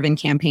data-driven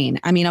campaign.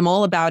 I mean, I'm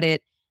all about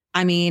it.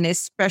 I mean,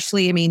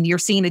 especially, you're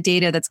seeing the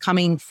data that's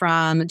coming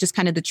from just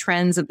kind of the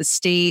trends of the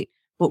state,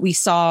 what we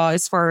saw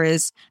as far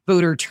as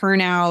voter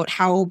turnout,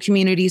 how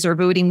communities are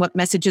voting, what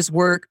messages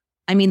work.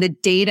 I mean, the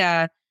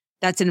data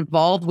that's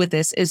involved with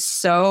this is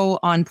so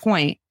on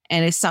point,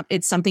 and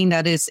it's something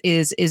that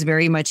is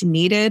very much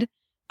needed.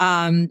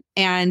 And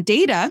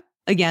data,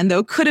 again,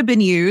 though, could have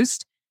been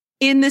used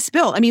in this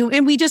bill. I mean,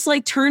 and we just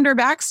turned our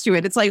backs to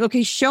it. It's like,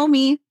 okay, show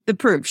me the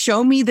proof,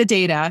 show me the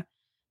data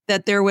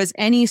that there was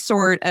any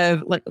sort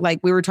of like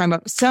we were talking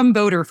about some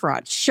voter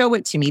fraud. Show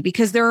it to me,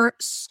 because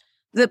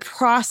the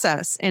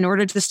process in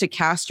order just to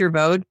cast your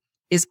vote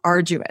is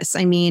arduous.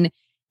 I mean,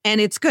 and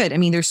it's good. I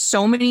mean, there's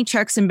so many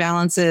checks and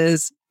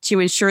balances to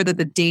ensure that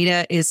the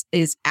data is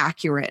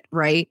accurate,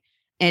 right?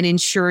 And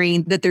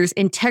ensuring that there's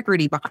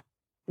integrity behind.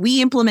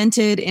 We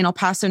implemented in El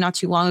Paso not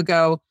too long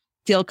ago,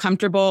 feel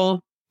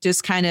comfortable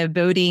just kind of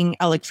voting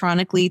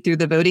electronically through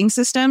the voting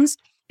systems.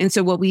 And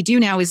so what we do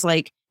now is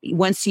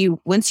once you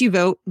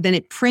vote, then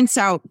it prints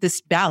out this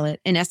ballot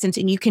in essence,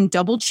 and you can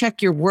double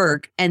check your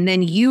work, and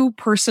then you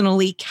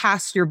personally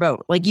cast your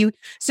vote.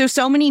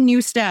 So many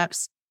new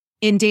steps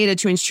in data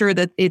to ensure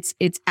that it's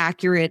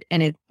accurate.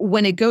 And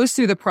when it goes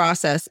through the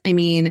process, I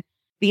mean,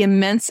 the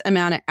immense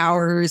amount of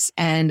hours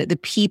and the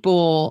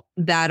people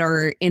that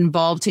are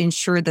involved to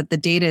ensure that the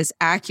data is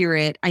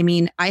accurate. I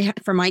mean,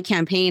 for my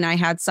campaign, I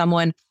had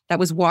someone that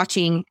was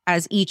watching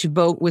as each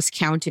vote was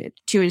counted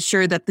to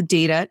ensure that the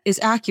data is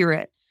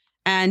accurate.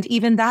 And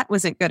even that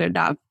wasn't good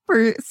enough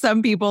for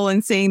some people,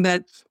 and saying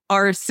that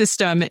our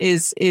system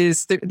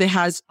that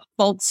has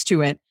faults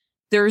to it.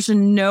 There's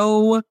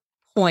no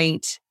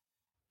point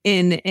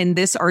in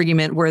this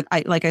argument where,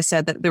 like I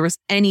said, that there was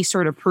any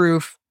sort of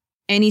proof,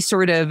 any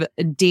sort of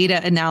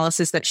data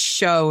analysis that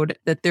showed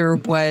that there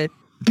was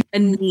a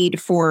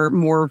need for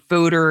more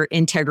voter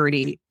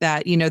integrity,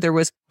 that, there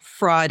was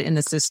fraud in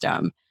the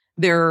system.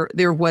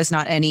 There was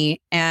not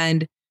any.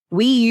 And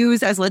we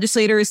use, as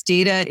legislators,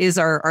 data is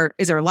our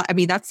I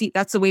mean, that's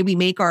the way we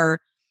make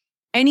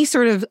any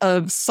sort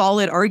of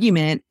solid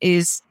argument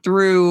is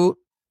through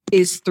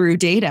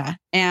data.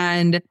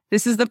 And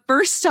this is the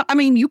first time. I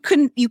mean, you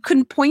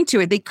couldn't point to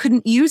it. They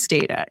couldn't use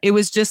data. It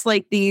was just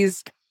like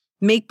these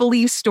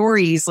make-believe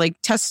stories,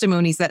 like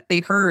testimonies that they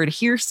heard,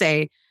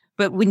 hearsay.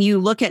 But when you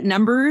look at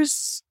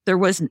numbers, there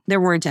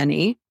weren't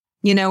any,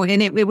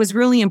 and it was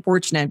really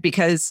unfortunate,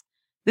 because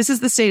this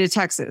is the state of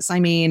Texas. I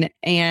mean,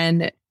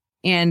 and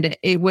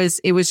it was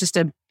just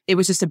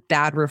a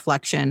bad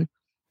reflection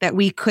that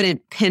we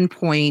couldn't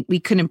pinpoint, we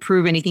couldn't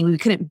prove anything, we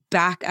couldn't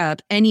back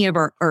up any of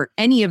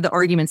the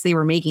arguments they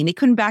were making. They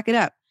couldn't back it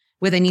up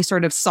with any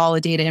sort of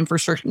solid data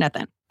infrastructure,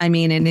 nothing. I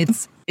mean, and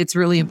it's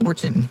really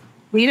important.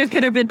 Data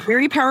could have been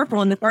very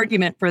powerful in this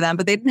argument for them,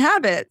 but they didn't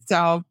have it.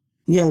 So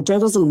yeah,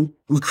 data's an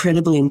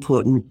incredibly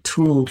important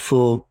tool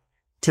for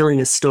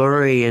telling a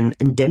story and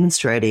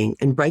demonstrating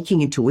and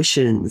breaking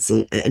intuitions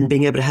and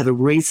being able to have a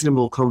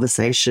reasonable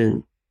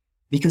conversation,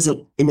 because it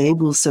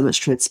enables so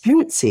much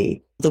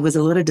transparency. There was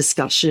a lot of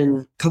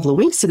discussion a couple of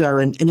weeks ago,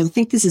 and I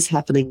think this is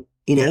happening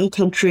in our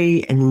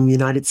country and in the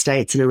United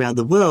States and around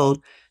the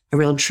world,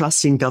 around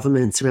trust in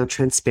governments, around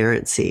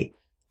transparency,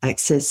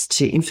 access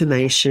to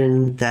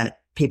information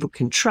that people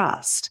can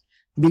trust,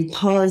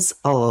 because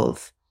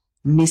of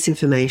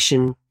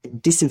misinformation,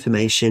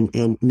 disinformation,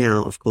 and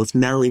now, of course,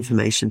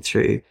 malinformation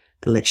through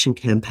election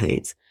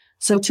campaigns.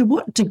 So to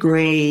what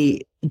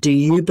degree do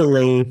you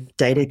believe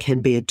data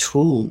can be a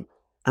tool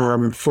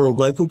for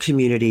local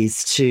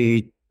communities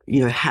to,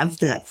 have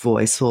that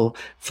voice, or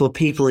for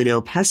people in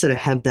El Paso to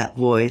have that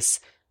voice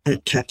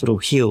at Capitol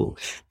Hill?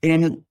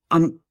 And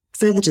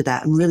further to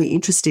that, I'm really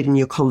interested in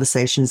your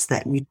conversations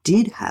that you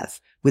did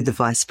have with the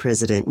Vice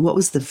President. What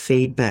was the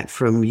feedback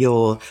from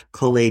your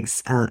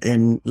colleagues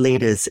and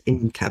leaders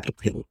in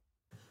Capitol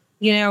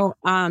Hill?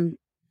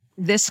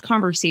 This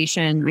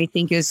conversation, I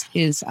think, is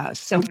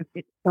so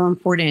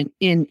important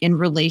in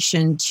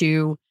relation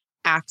to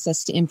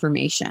access to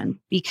information,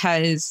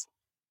 because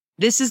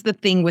this is the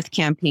thing with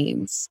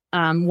campaigns.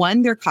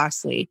 One, they're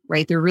costly,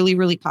 right? They're really,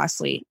 really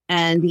costly.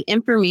 And the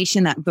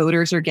information that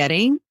voters are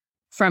getting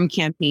from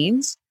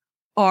campaigns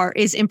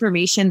is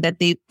information that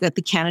the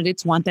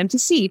candidates want them to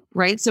see,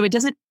 right? So it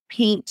doesn't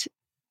paint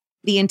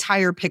the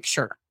entire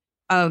picture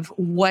of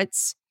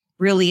what's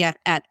really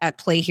at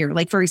play here.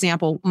 Like, for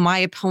example, my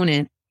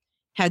opponent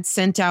had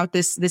sent out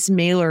this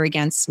mailer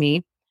against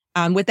me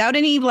without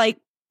any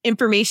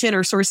information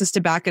or sources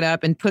to back it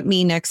up, and put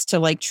me next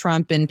to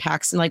Trump and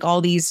Paxton,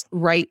 all these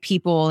right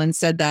people, and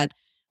said that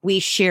we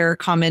share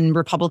common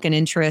Republican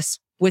interests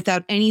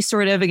without any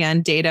sort of,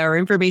 again, data or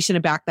information to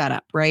back that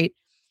up, right?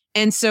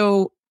 And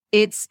so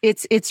it's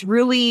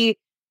really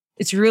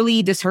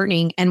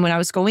disheartening. And when I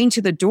was going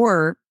to the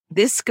door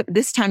this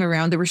time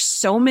around, there were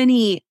so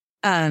many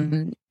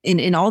in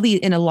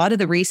a lot of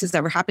the races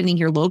that were happening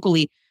here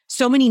locally,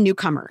 so many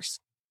newcomers.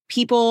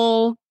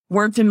 People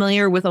weren't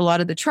familiar with a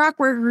lot of the track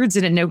records,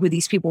 didn't know who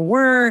these people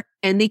were.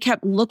 And they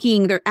kept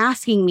looking, they're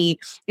asking me,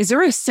 is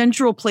there a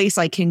central place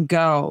I can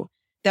go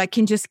that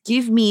can just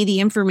give me the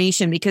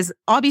information? Because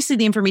obviously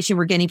the information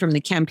we're getting from the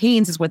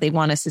campaigns is what they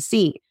want us to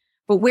see.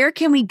 But where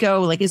can we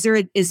go? Is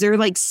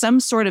there some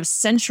sort of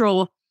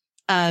central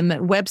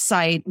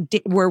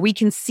website where we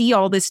can see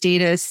all this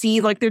data, see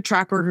their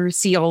track record,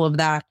 see all of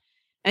that?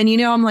 And,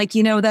 I'm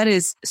that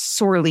is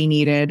sorely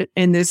needed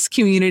in this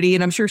community.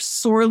 And I'm sure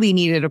sorely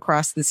needed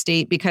across the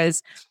state,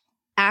 because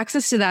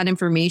access to that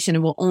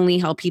information will only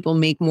help people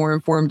make more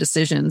informed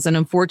decisions. And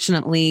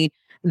unfortunately,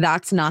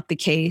 that's not the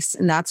case.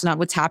 And that's not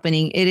what's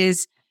happening. It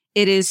is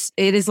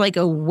like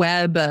a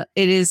web.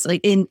 It is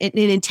like an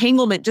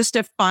entanglement just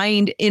to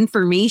find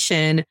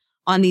information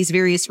on these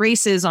various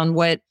races, on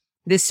what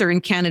this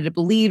certain candidate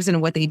believes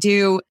and what they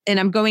do. And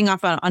I'm going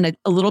off on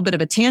a little bit of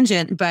a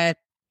tangent, but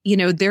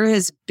there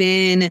has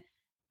been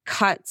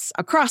cuts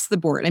across the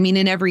board. I mean,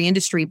 in every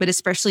industry, but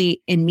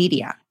especially in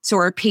media. So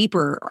our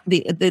paper,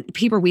 the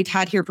paper we've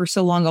had here for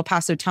so long, El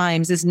Paso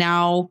Times, is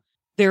now,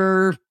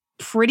 they're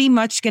pretty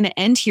much going to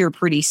end here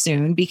pretty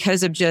soon,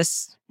 because of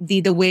just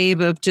the wave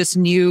of just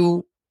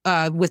new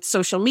with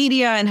social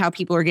media and how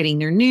people are getting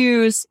their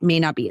news may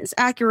not be as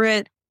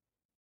accurate.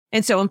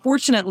 And so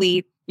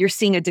unfortunately, you're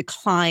seeing a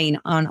decline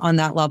on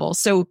that level.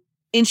 So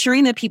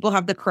ensuring that people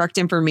have the correct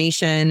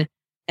information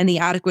and the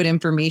adequate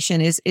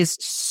information is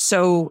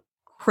so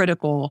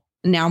critical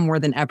now more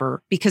than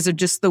ever, because of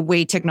just the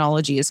way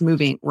technology is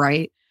moving,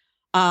 right?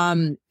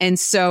 And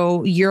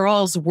so your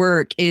all's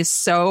work is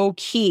so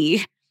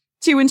key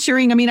to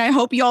ensuring. I mean, I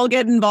hope you all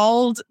get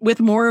involved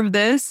with more of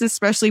this,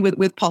 especially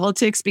with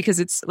politics, because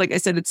it's, like I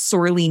said, it's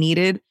sorely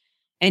needed.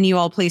 And you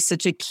all play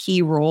such a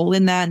key role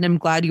in that. And I'm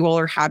glad you all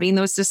are having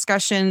those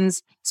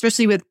discussions,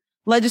 especially with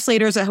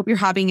legislators. I hope you're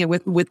having it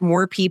with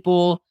more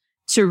people,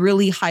 to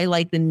really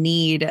highlight the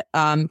need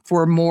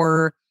for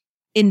more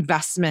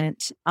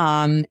investment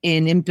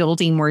in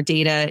building more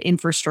data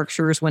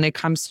infrastructures when it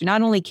comes to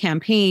not only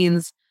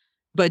campaigns,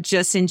 but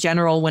just in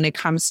general when it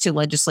comes to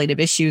legislative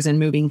issues and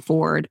moving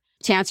forward.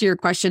 To answer your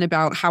question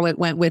about how it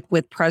went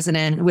with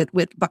President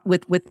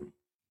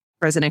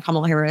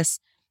Kamala Harris,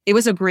 it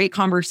was a great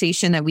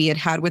conversation that we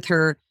had with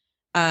her.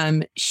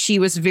 She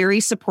was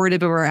very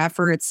supportive of our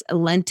efforts,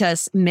 lent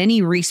us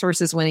many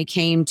resources when it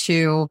came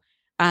to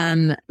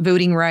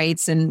voting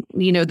rights and,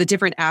 the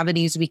different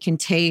avenues we can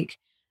take.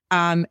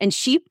 And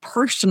she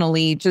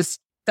personally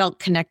just felt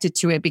connected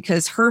to it,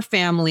 because her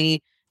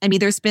family, I mean,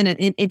 there's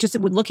been just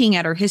looking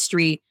at her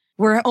history,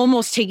 we're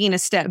almost taking a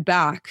step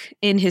back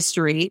in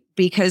history,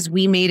 because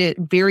we made it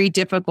very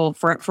difficult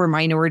for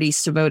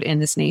minorities to vote in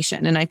this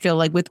nation. And I feel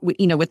like with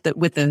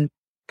the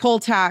poll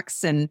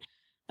tax and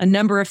a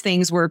number of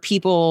things where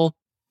people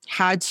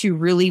had to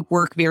really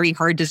work very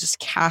hard to just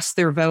cast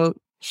their vote,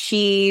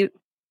 she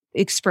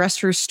expressed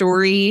her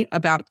story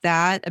about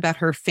that, about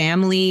her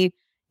family,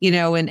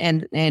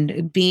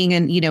 and being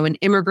an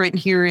immigrant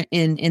here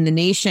in the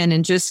nation,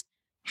 and just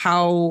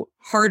how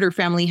hard her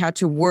family had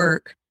to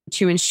work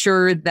to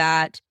ensure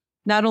that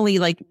not only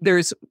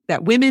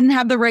that women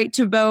have the right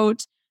to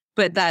vote,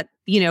 but that,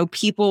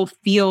 people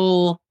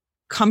feel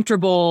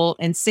comfortable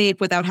and safe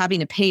without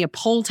having to pay a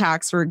poll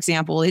tax, for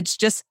example. It's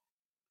just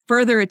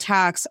further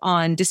attacks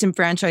on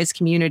disenfranchised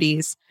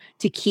communities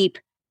to keep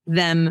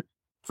them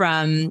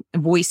from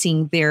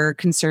voicing their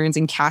concerns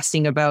and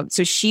casting a vote.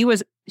 So she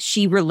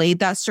relayed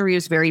that story. It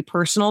was very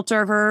personal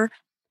to her.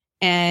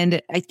 And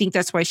I think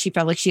that's why she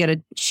felt like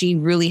she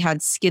really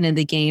had skin in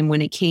the game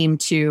when it came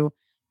to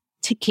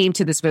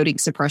this voting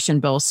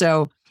suppression bill.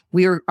 So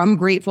I'm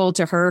grateful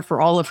to her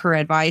for all of her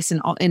advice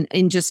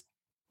and just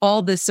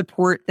all the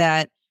support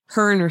that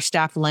her and her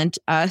staff lent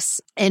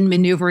us in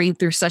maneuvering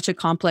through such a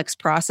complex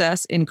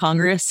process in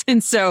Congress.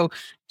 And so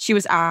she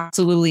was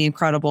absolutely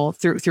incredible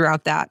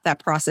throughout that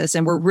process.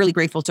 And we're really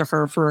grateful to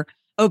her for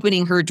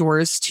opening her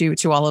doors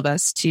to all of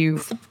us to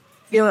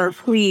feel our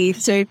plea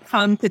to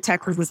come to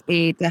Texas's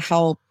aid to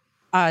help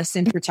us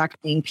in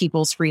protecting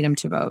people's freedom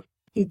to vote.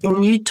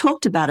 And you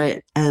talked about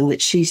it, and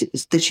that she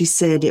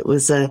said it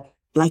was a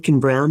Black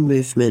and brown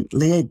movement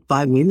led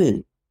by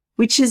women,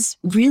 which is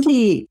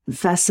really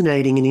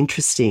fascinating and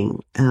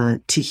interesting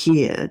to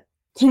hear.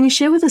 Can you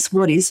share with us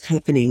what is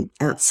happening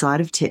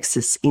outside of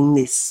Texas in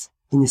this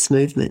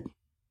movement?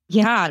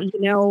 Yeah,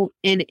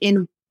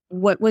 in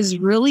what was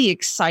really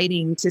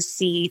exciting to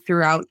see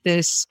throughout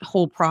this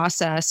whole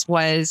process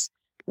was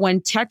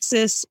when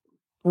Texas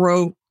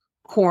broke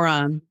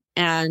quorum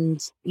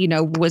and, we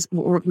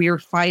were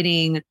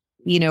fighting,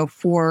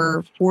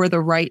 for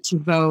the right to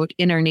vote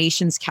in our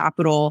nation's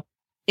capital.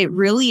 It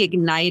really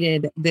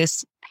ignited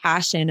this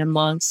passion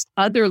amongst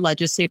other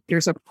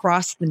legislators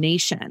across the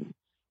nation.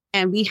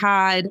 And we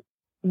had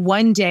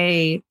one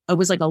day, it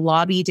was like a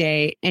lobby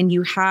day, and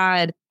you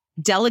had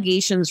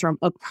delegations from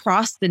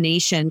across the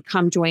nation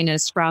come join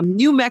us, from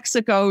New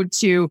Mexico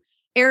to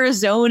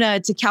Arizona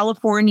to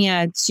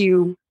California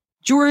to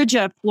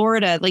Georgia,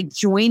 Florida, like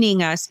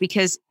joining us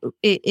because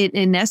it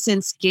in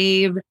essence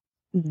gave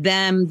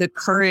them the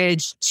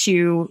courage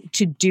to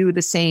do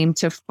the same,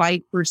 to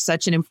fight for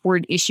such an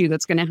important issue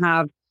that's going to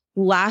have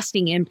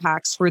lasting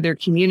impacts for their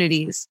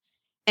communities.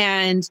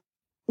 And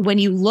when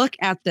you look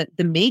at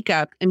the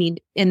makeup,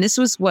 and this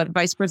was what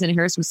Vice President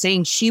Harris was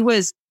saying, she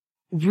was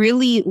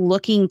really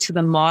looking to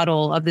the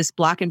model of this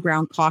Black and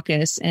brown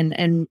caucus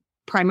and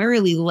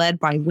primarily led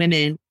by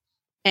women,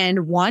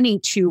 and wanting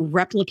to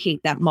replicate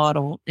that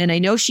model. And I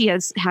know she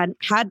has had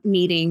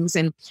meetings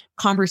and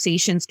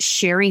conversations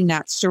sharing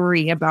that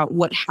story about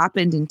what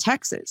happened in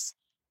Texas.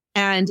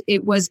 And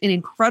it was an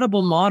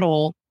incredible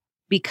model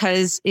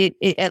because it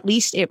at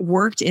least it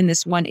worked in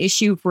this one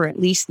issue for at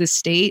least the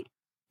state.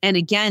 And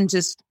again,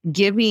 just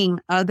giving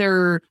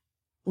other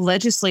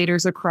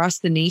legislators across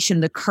the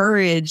nation the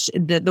courage,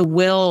 the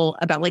will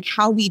about like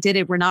how we did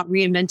it. We're not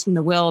reinventing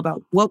the wheel,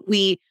 about what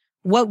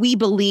we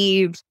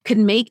believed could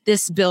make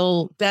this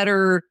bill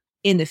better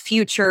in the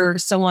future,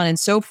 so on and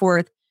so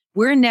forth.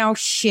 We're now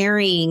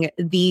sharing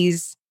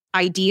these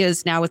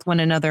ideas now with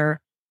one another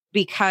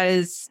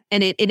because,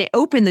 and it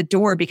opened the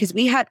door because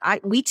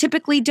we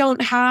typically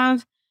don't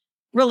have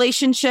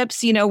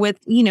relationships,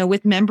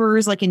 with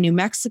members like in New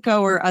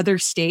Mexico or other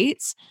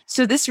states.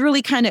 So this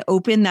really kind of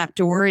opened that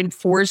door and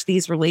forged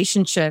these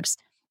relationships.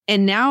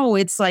 And now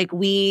it's like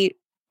we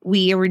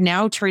are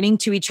now turning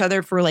to each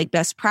other for like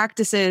best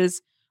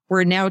practices.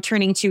 We're now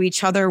turning to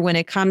each other when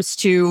it comes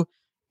to,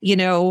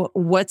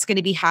 what's going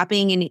to be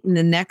happening in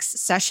the next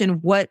session,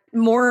 what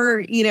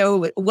more,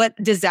 what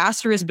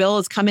disastrous bill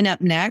is coming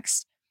up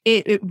next.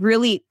 It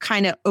really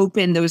kind of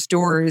opened those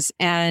doors,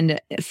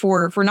 and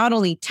for not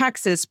only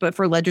Texas, but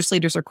for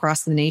legislators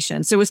across the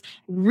nation. So it was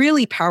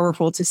really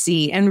powerful to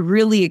see and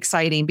really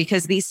exciting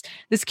because this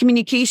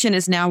communication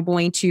is now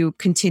going to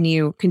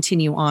continue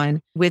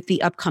on with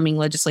the upcoming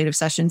legislative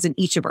sessions in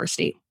each of our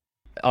states.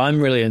 I'm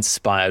really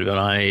inspired when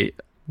I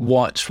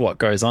watch what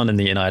goes on in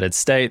the United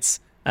States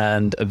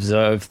and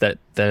observe that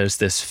there's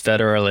this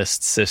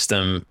federalist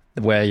system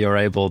where you're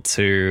able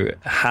to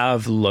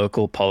have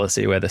local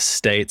policy where the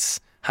states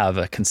have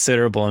a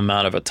considerable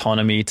amount of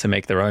autonomy to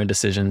make their own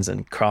decisions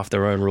and craft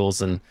their own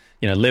rules and,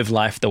 live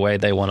life the way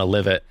they want to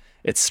live it.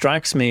 It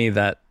strikes me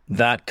that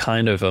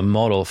kind of a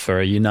model for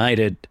a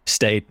united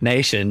state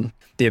nation,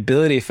 the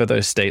ability for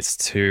those states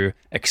to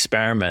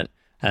experiment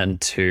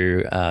and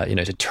to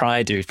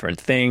try different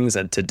things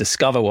and to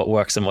discover what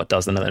works and what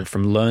doesn't, and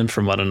then learn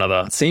from one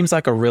another. It seems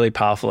like a really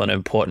powerful and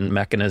important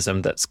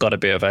mechanism that's got to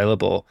be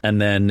available. And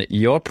then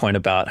your point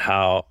about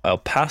how El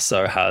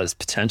Paso has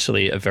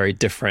potentially a very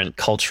different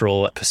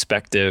cultural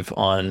perspective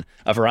on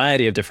a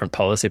variety of different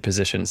policy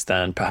positions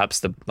than perhaps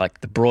the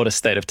broader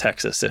state of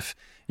Texas. If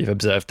you've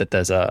observed that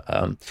there's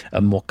a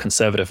more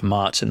conservative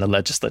march in the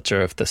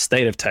legislature of the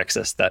state of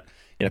Texas, that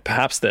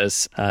perhaps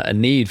there's a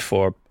need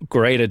for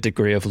greater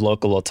degree of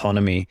local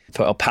autonomy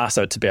for El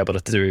Paso to be able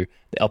to do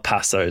El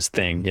Paso's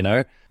thing,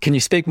 Can you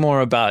speak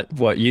more about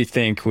what you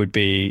think would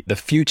be the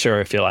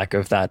future, if you like,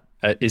 of that?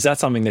 Is that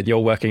something that you're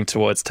working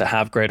towards, to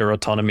have greater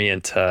autonomy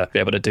and to be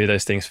able to do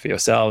those things for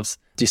yourselves?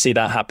 Do you see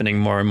that happening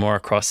more and more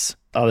across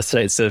other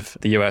states of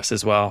the US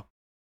as well?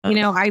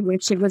 I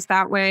wish it was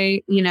that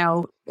way.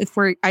 How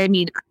do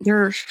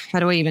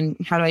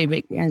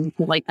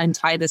I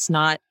untie this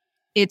knot?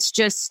 It's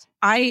just,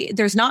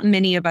 there's not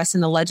many of us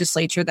in the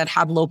legislature that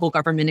have local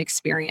government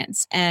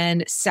experience.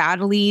 And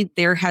sadly,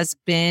 there has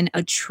been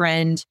a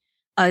trend,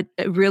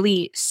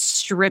 really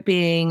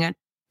stripping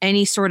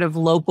any sort of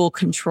local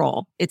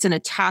control. It's an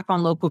attack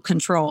on local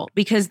control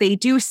because they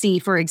do see,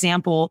 for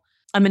example,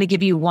 I'm going to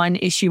give you one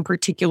issue in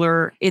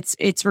particular.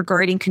 It's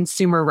regarding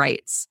consumer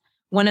rights.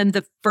 One of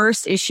the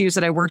first issues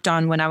that I worked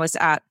on when I was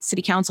at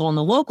city council on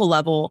the local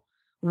level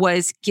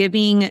was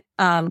giving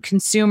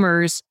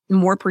consumers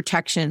more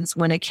protections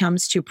when it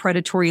comes to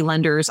predatory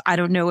lenders. I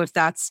don't know if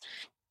that's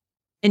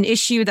an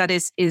issue that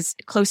is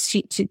close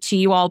to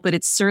you all, but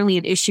it's certainly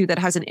an issue that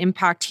has an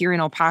impact here in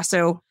El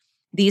Paso.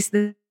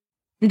 The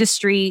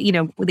industry,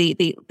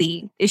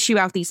 they issue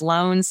out these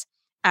loans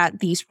at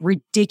these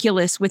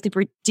ridiculous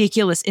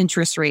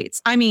interest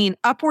rates. I mean,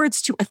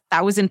 upwards to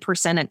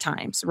 1,000% at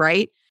times,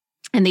 right?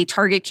 And they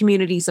target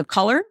communities of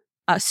color,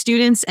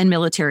 students, and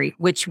military,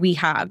 which we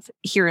have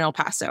here in El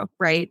Paso,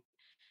 right?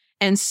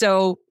 And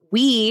so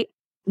we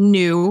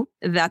knew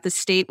that the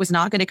state was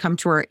not going to come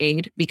to our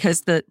aid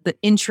because the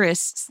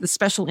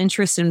special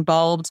interests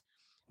involved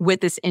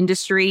with this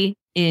industry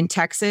in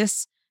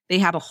Texas, they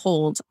have a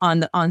hold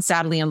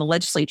sadly on the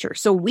legislature.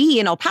 So we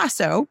in El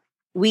Paso,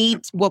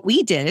 what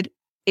we did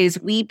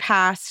is we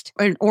passed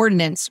an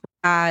ordinance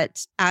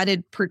that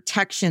added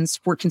protections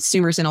for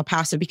consumers in El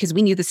Paso because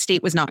we knew the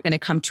state was not going to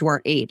come to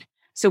our aid.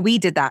 So we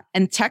did that.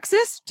 And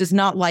Texas does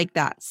not like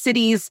that.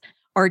 Cities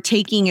are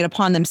taking it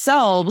upon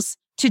themselves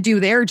to do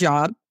their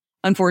job,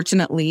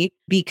 unfortunately,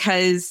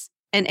 because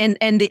and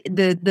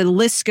the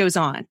list goes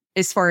on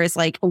as far as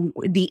like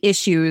the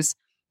issues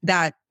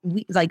that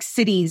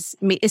cities,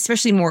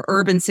 especially more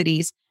urban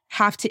cities,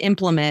 have to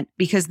implement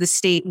because the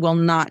state will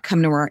not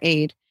come to our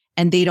aid.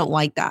 And they don't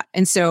like that.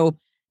 And so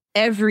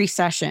every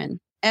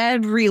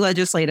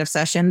legislative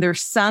session,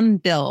 there's some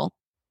bill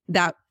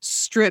that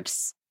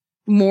strips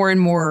more and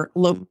more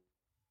local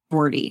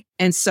authority.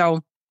 And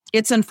so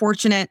it's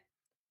unfortunate.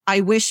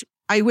 I wish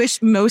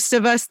most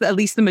of us, at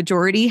least the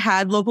majority,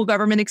 had local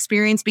government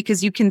experience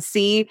because you can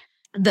see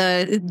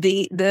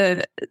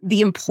the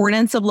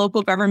importance of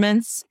local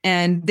governments.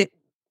 And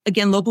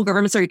again, local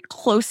governments are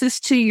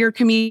closest to your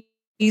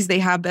communities. They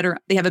have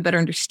a better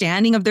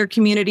understanding of their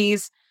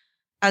communities,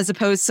 as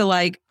opposed to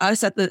like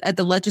us at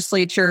the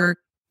legislature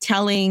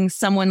telling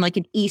someone like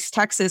in East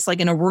Texas, like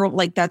in a rural,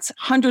 like that's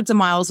hundreds of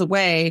miles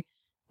away,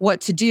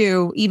 what to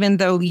do, even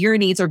though your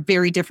needs are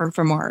very different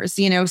from ours,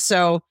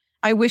 So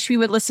I wish we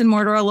would listen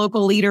more to our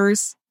local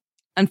leaders.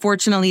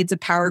 Unfortunately, it's a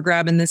power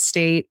grab in this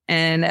state.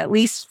 And at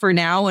least for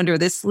now, under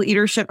this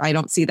leadership, I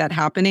don't see that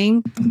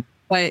happening.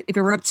 But if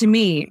it were up to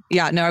me,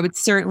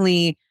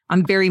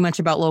 I'm very much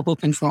about local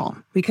control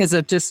because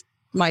of just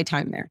my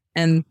time there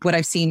and what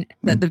I've seen,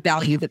 the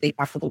value that they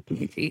have for local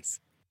communities.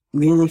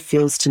 Really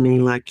feels to me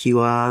like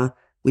you are,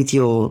 with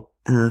your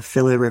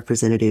fellow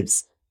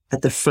representatives,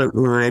 at the front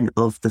line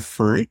of the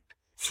fight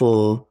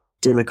for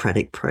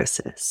democratic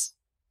process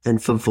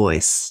and for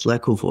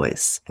local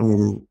voice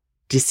and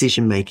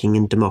decision-making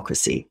and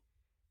democracy.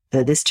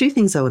 There's two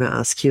things I want to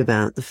ask you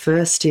about. The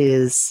first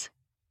is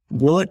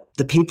what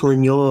the people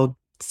in your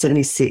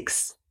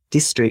 76th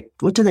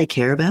district, what do they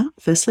care about?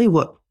 Firstly,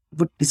 what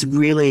is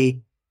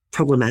really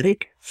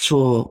problematic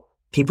for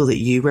people that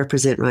you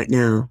represent right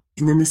now?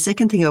 And then the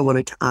second thing I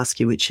wanted to ask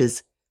you, which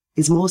is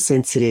more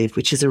sensitive,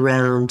 which is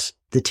around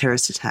the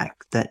terrorist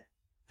attack that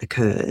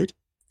occurred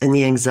and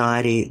the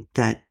anxiety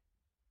that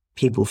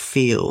people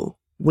feel.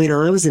 When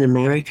I was in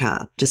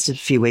America just a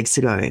few weeks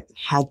ago,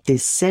 had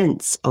this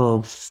sense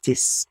of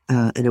this,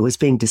 and it was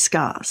being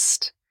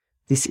discussed,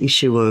 this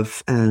issue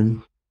of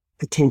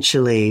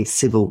potentially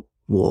civil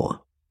war.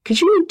 Could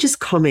you just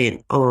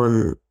comment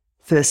on,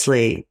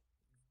 firstly,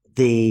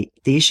 the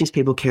issues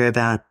people care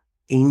about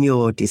in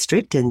your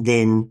district, and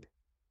then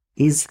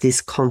is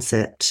this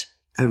concept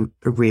a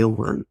real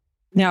one?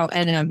 No,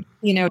 and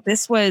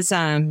this was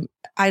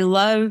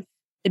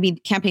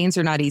campaigns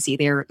are not easy.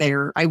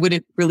 I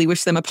wouldn't really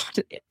wish them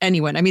upon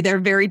anyone. I mean, they're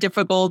very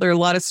difficult. There's a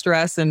lot of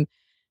stress and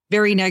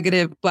very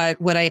negative. But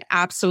what I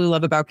absolutely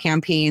love about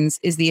campaigns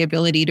is the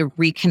ability to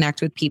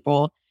reconnect with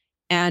people.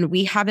 And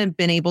we haven't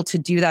been able to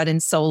do that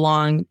in so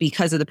long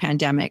because of the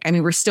pandemic. I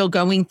mean, we're still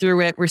going through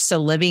it. We're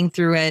still living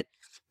through it.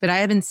 But I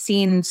haven't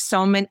seen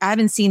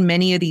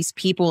many of these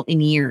people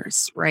in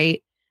years,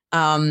 right?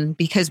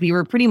 Because we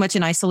were pretty much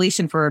in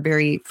isolation for a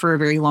very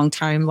long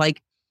time,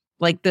 like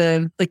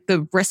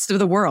the rest of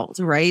the world,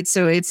 right?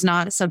 So it's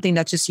not something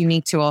that's just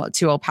unique to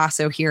El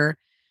Paso here.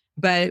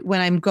 But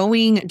when I'm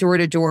going door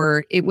to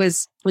door, it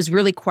was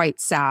really quite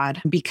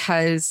sad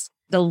because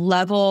the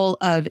level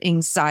of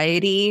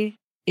anxiety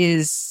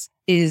is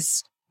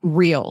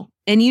real.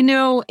 And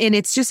and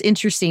it's just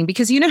interesting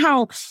because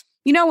how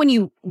when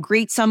you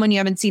greet someone you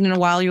haven't seen in a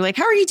while, you're like,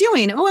 how are you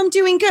doing? Oh, I'm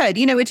doing good.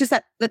 It's just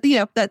that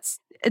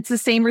it's the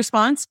same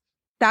response.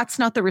 That's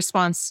not the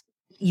response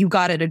you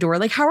got at a door.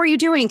 Like, how are you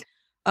doing?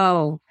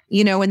 Oh,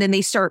 and then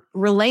they start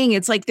relaying.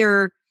 It's like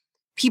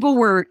people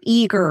were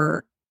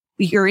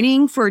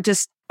yearning for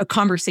just a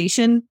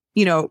conversation,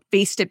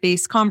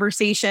 face-to-face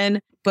conversation,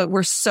 but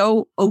we're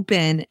so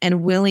open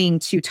and willing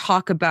to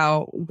talk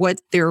about what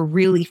they're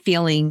really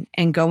feeling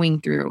and going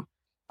through.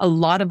 A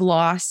lot of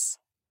loss,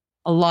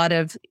 a lot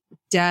of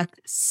death,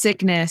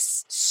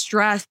 sickness,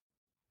 stress,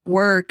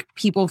 work,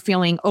 people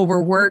feeling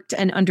overworked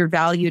and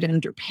undervalued and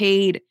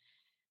underpaid.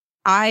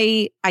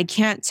 I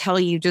can't tell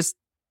you just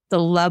the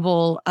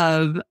level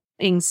of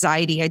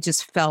anxiety I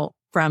just felt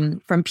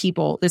from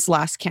people this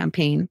last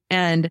campaign.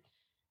 And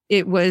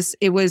it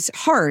was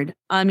hard.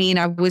 I mean,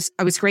 I was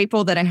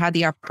grateful that I had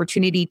the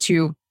opportunity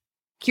to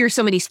hear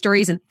so many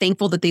stories and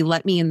thankful that they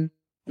let me in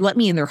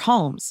their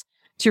homes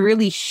to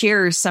really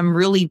share some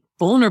really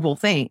vulnerable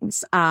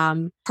things,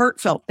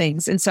 heartfelt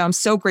things. And so I'm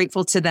so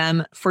grateful to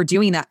them for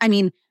doing that. I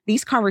mean,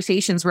 these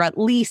conversations were at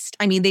least,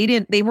 I mean,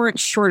 they weren't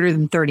shorter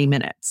than 30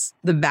 minutes.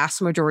 The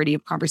vast majority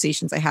of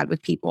conversations I had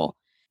with people.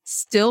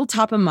 Still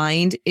top of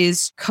mind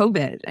is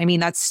COVID. I mean,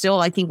 that's still,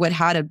 I think, what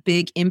had a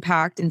big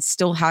impact and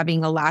still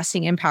having a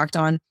lasting impact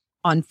on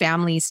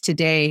families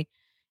today,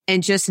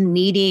 and just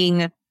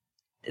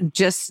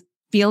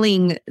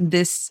feeling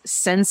this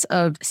sense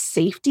of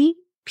safety.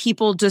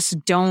 People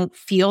just don't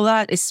feel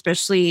that,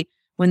 especially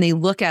when they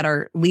look at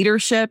our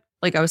leadership.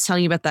 Like I was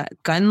telling you about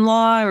that gun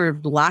law or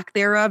lack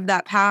thereof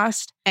that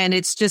passed. And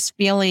it's just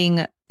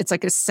feeling, it's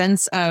like a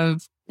sense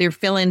of they're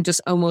feeling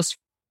just almost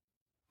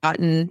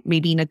gotten,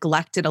 maybe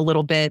neglected a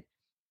little bit,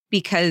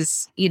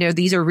 because,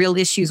 these are real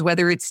issues,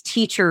 whether it's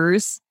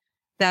teachers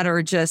that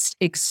are just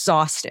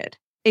exhausted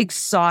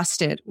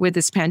with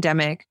this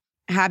pandemic,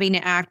 having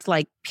to act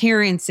like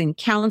parents and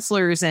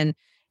counselors and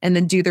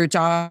then do their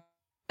job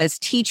as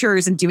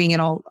teachers and doing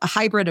it all a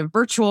hybrid of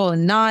virtual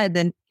and not,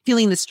 then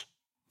feeling the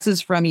stresses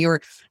from you,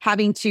 or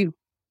having to,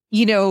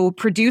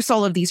 produce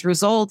all of these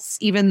results,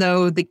 even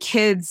though the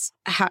kids,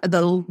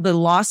 the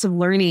loss of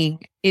learning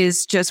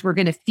is just, we're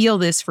going to feel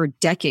this for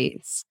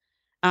decades,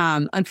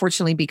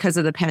 unfortunately, because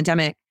of the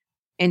pandemic.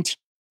 And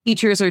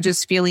teachers are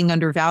just feeling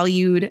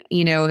undervalued,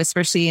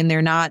 especially, and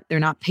they're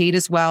not paid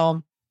as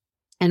well.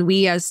 And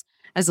we as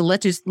a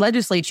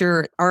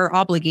legislature, our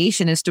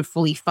obligation is to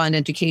fully fund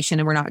education,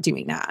 and we're not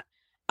doing that.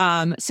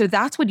 So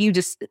that's what you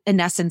just,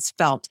 in essence,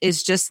 felt,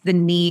 is just the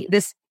need,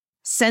 this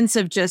sense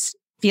of just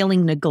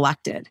feeling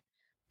neglected.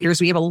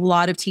 We have a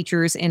lot of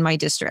teachers in my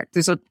district.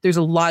 There's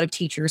a lot of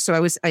teachers.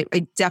 So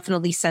I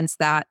definitely sense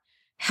that.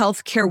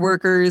 Healthcare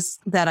workers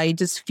that I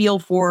just feel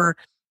for.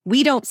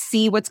 We don't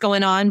see what's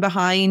going on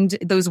behind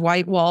those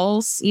white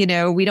walls. We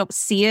don't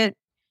see it.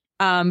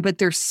 But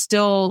there's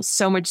still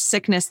so much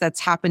sickness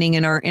that's happening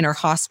in our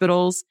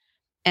hospitals,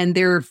 and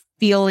they're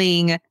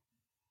feeling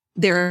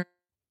the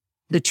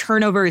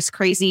turnover is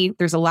crazy.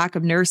 There's a lack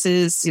of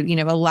nurses, a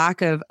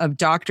lack of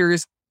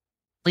doctors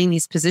in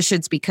these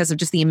positions because of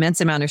just the immense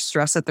amount of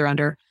stress that they're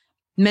under.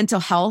 Mental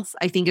health,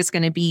 I think, is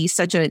going to be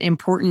such an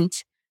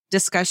important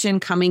discussion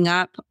coming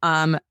up.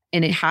 And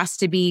it has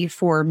to be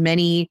for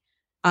many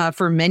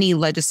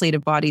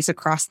legislative bodies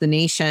across the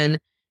nation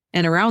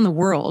and around the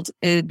world,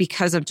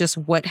 because of just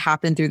what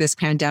happened through this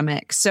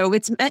pandemic. So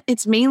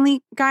it's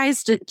mainly,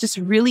 guys, just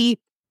really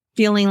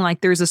feeling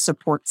like there's a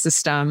support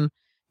system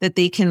that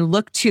they can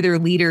look to their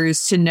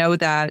leaders to know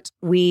that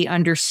we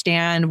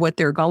understand what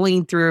they're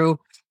going through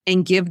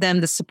and give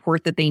them the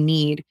support that they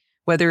need,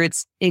 whether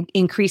it's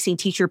increasing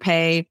teacher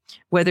pay,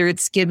 whether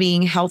it's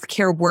giving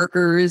healthcare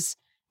workers,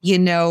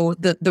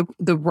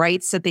 the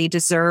rights that they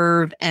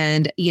deserve,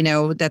 and,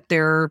 that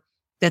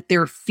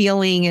they're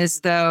feeling as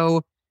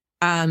though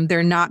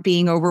they're not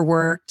being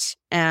overworked,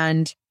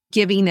 and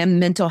giving them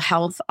mental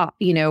health,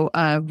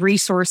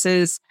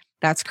 resources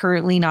that's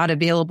currently not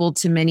available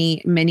to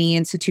many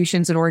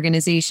institutions and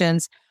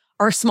organizations.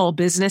 Our small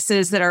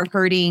businesses that are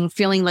hurting,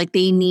 feeling like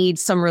they need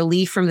some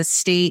relief from the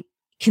state,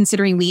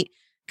 considering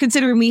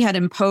we had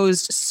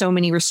imposed so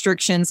many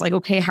restrictions. Like,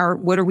 okay,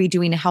 what are we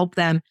doing to help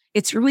them?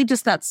 It's really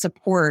just that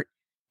support.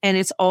 And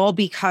it's all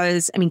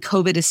because,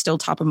 COVID is still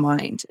top of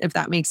mind, if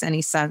that makes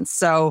any sense.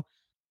 So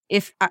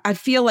I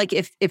feel like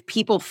if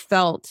people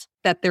felt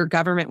that their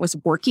government was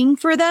working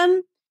for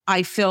them,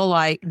 I feel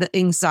like the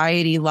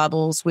anxiety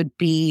levels would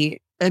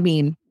be,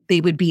 they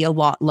would be a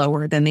lot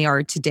lower than they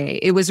are today.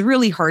 It was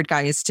really hard,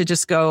 guys, to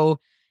just go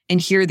and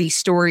hear these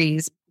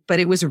stories, but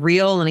it was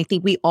real. And I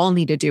think we all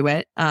need to do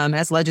it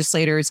as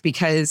legislators,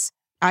 because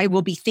I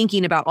will be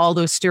thinking about all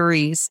those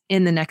stories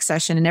in the next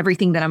session, and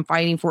everything that I'm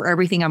fighting for,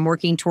 everything I'm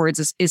working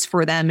towards is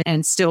for them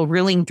and still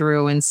reeling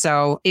through. And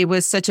so it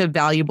was such a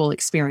valuable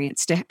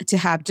experience to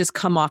have just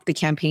come off the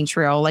campaign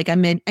trail. Like I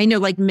know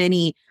like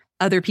many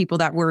other people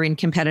that were in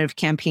competitive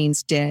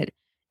campaigns did.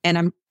 And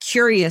I'm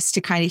curious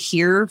to kind of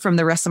hear from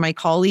the rest of my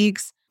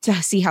colleagues to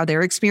see how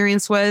their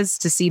experience was,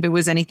 to see if it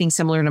was anything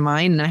similar to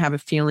mine. And I have a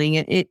feeling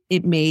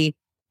it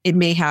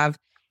may have.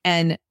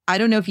 And I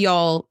don't know if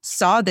y'all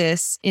saw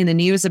this in the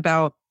news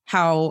about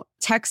how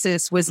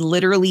Texas was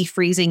literally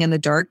freezing in the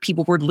dark.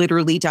 People were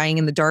literally dying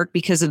in the dark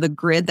because of the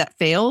grid that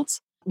failed.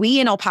 We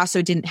in El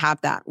Paso didn't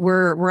have that.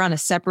 We're on a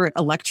separate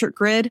electric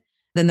grid.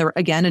 Then there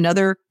again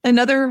another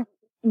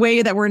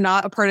way that we're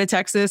not a part of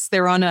Texas.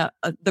 They're on the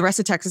rest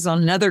of Texas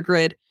on another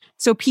grid.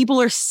 So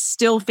people are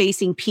still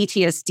facing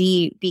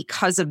PTSD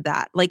because of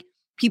that. Like,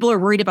 people are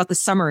worried about the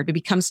summer. If it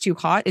becomes too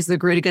hot, is the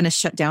grid going to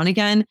shut down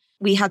again?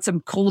 We had some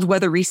cold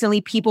weather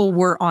recently. People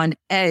were on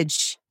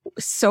edge,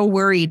 so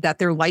worried that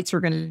their lights were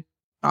going to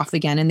off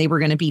again and they were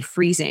going to be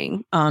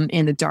freezing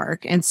in the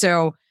dark. And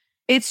so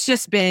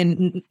it's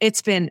been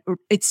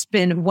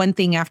one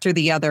thing after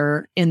the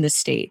other in the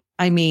state.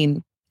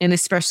 And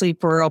especially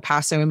for El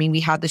Paso. We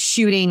had the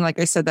shooting, like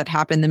I said, that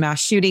happened, the mass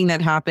shooting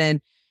that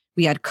happened.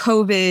 We had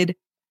COVID.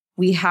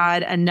 We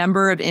had a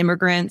number of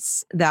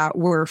immigrants that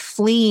were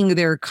fleeing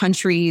their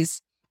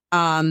countries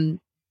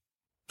from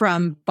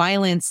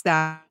violence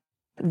that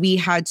we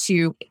had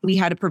to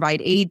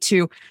provide aid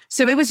to.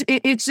 So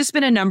it's just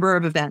been a number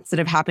of events that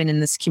have happened in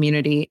this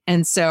community.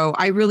 And so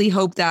I really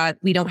hope that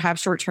we don't have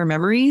short-term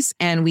memories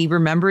and we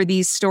remember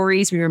these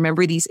stories, we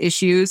remember these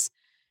issues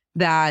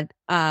that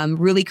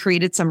really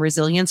created some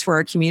resilience for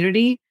our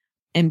community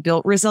and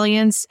built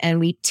resilience. And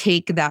we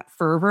take that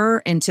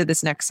fervor into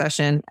this next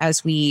session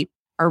as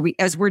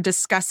we're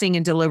discussing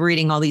and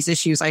deliberating all these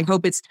issues. I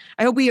hope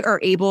we are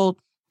able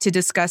to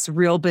discuss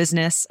real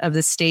business of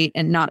the state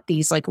and not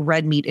these like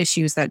red meat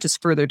issues that just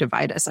further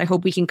divide us. I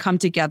hope we can come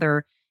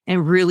together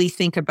and really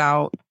think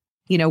about,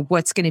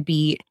 what's going to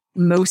be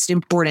most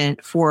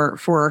important for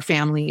our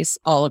families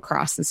all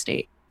across the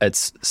state.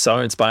 It's so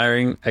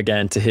inspiring,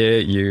 again, to hear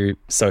you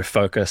so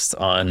focused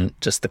on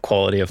just the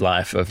quality of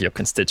life of your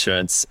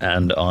constituents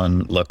and on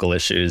local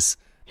issues.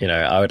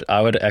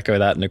 I would echo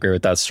that and agree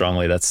with that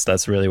strongly.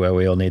 That's really where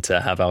we all need to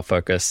have our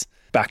focus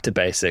back to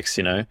basics,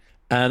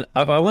 And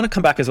I want to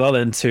come back as well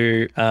then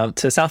to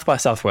South by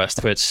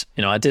Southwest, which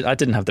I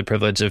didn't have the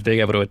privilege of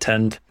being able to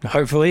attend.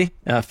 Hopefully,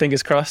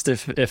 fingers crossed,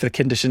 if the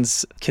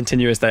conditions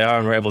continue as they are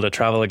and we're able to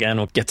travel again,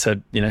 we'll get to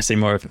see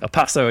more of El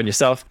Paso and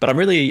yourself. But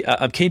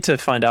I'm keen to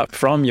find out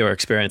from your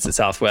experience at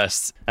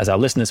Southwest, as our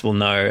listeners will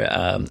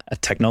know, a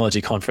technology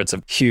conference,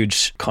 a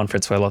huge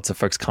conference where lots of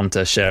folks come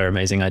to share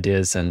amazing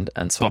ideas and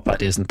swap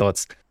ideas and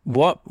thoughts.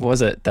 What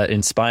was it that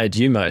inspired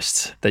you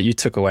most, that you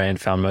took away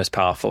and found most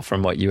powerful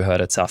from what you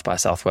heard at South by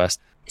Southwest?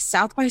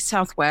 South by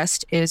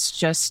Southwest is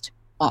just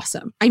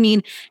awesome.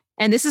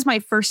 And this is my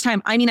first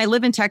time. I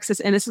live in Texas,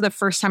 and this is the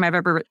first time I've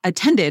ever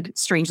attended,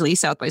 strangely,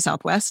 South by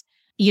Southwest.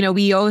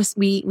 We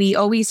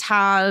always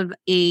have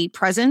a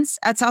presence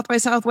at South by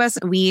Southwest.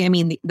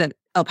 The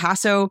El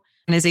Paso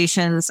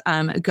organizations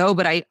go,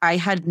 but I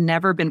had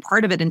never been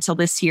part of it until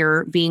this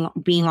year,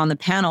 being on the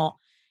panel.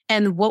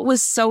 And what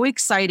was so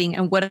exciting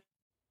and what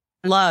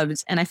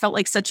loved, and I felt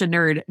like such a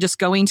nerd just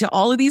going to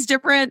all of these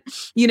different,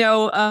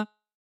 not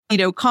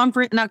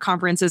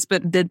conferences,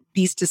 but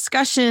these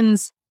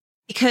discussions,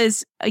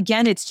 because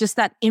again, it's just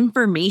that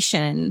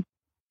information.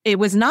 It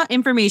was not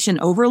information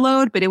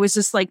overload, but it was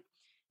just like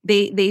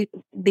they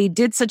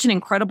did such an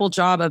incredible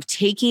job of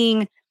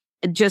taking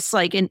just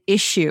like an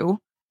issue,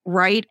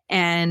 right,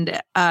 and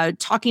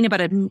talking about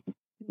it,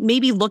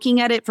 maybe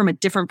looking at it from a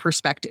different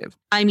perspective.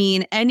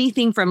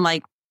 Anything from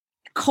like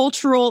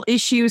cultural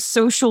issues,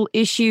 social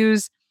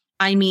issues.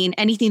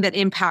 Anything that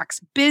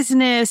impacts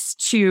business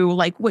to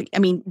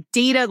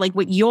data, like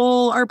what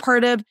y'all are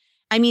part of.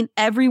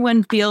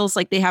 Everyone feels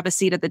like they have a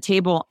seat at the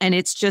table, and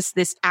it's just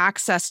this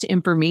access to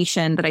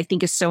information that I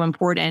think is so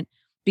important,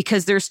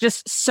 because there's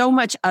just so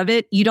much of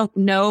it. You don't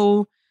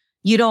know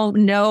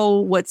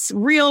what's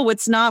real,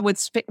 what's not,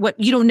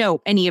 you don't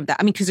know any of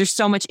that. Because there's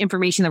so much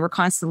information that we're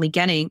constantly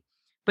getting,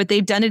 but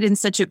they've done it in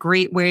such a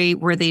great way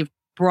where they've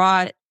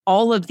brought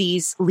all of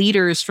these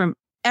leaders from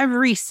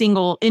every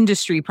single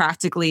industry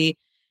practically.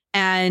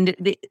 And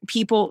the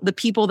people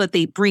that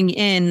they bring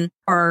in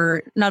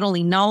are not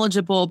only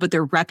knowledgeable, but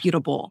they're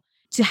reputable.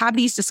 To have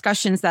these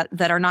discussions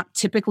that are not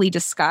typically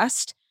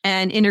discussed,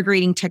 and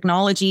integrating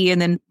technology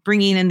and then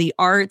bringing in the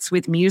arts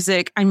with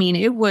music.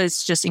 It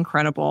was just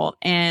incredible.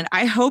 And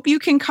I hope you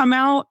can come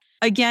out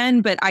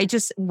again. But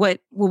what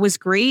was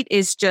great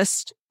is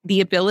just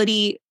the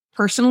ability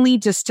personally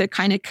just to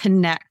kind of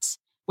connect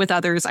with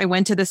others. I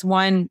went to this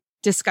one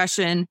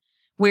discussion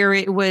where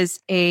it was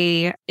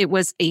a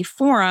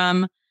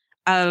forum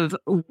of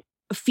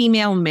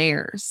female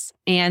mayors.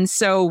 And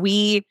so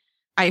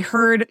I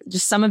heard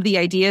just some of the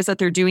ideas that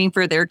they're doing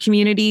for their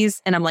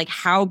communities. And I'm like,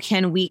 how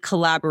can we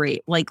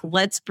collaborate? Like,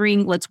 let's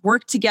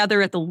work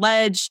together at the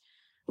Ledge.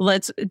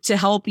 To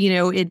help,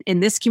 in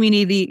this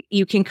community,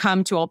 you can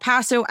come to El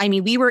Paso.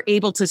 We were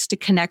able to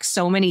connect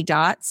so many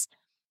dots,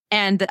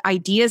 and the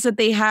ideas that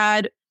they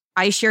had,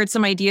 I shared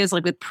some ideas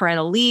like with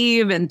parental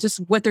leave and just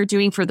what they're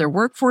doing for their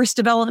workforce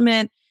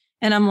development.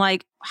 And I'm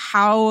like,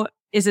 how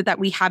is it that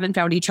we haven't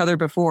found each other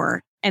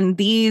before? And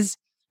this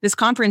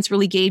conference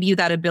really gave you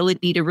that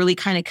ability to really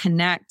kind of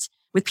connect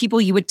with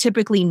people you would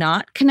typically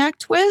not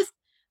connect with.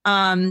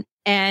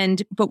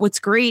 But what's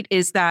great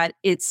is that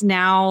it's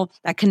now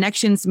that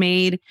connection's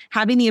made,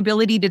 having the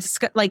ability to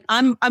discuss, like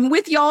I'm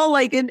with y'all,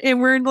 like, and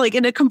we're like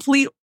in a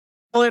complete,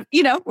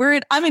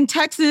 I'm in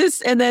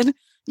Texas and then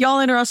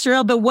y'all in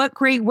Australia, but what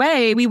great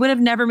way. We would have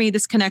never made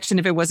this connection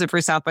if it wasn't for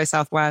South by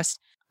Southwest.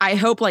 I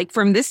hope like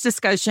from this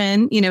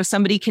discussion,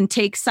 somebody can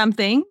take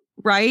something,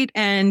 right?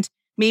 And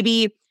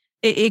maybe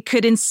it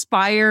could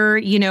inspire,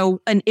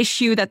 an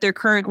issue that they're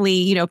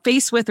currently,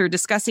 faced with or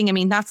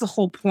discussing. That's the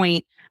whole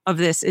point of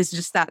this, is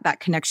just that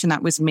connection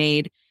that was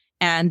made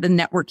and the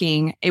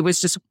networking. It was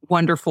just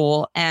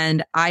wonderful.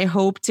 And I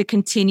hope to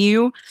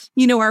continue,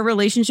 our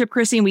relationship,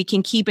 Chrissy, and we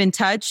can keep in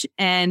touch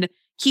and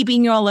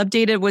keeping you all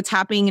updated what's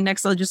happening in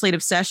next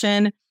legislative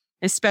session,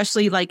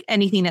 especially like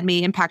anything that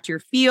may impact your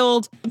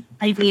field.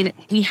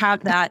 We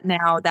have that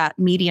now, that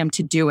medium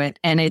to do it.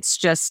 And it's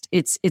just,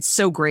 it's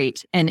so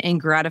great and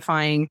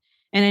gratifying.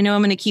 And I know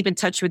I'm going to keep in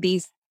touch with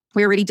these.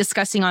 We're already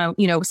discussing on,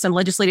 some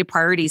legislative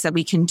priorities that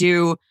we can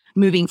do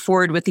moving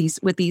forward with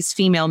these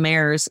female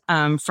mayors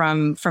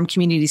from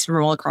communities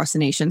from all across the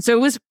nation.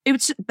 So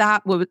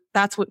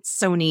that's what's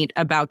so neat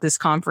about this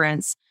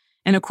conference.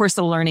 And of course,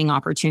 the learning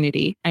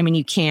opportunity. I mean,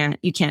 you can't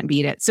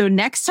beat it. So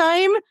next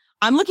time,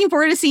 I'm looking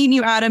forward to seeing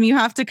you, Adam. You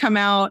have to come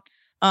out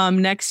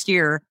next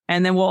year,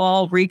 and then we'll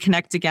all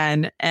reconnect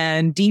again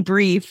and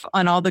debrief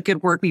on all the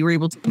good work we were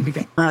able to do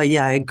together. Oh,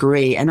 yeah, I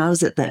agree. And I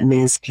was at that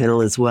mayor's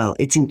panel as well.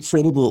 It's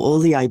incredible. All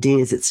the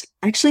ideas. It's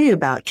actually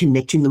about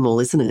connecting them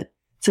all, isn't it?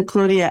 So,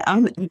 Claudia,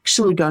 I'm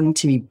actually going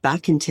to be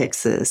back in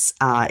Texas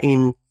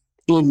in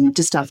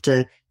just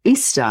after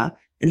Easter,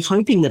 and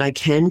hoping that I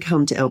can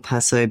come to El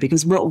Paso,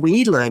 because what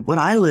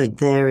I learned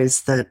there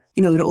is that,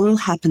 it all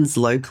happens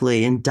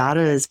locally, and data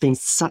has been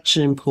such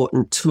an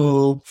important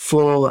tool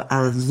for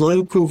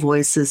local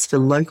voices, for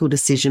local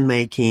decision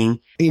making,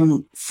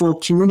 and for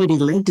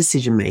community-led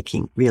decision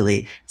making,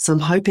 really. So I'm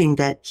hoping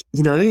that,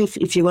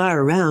 if you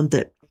are around,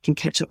 that I can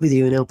catch up with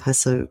you in El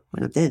Paso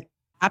when I'm there.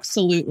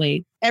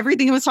 Absolutely.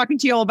 Everything I was talking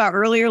to you all about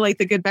earlier, like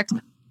the good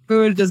Mexican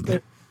food, just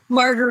the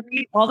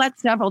margarita, all that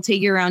stuff, I'll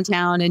take you around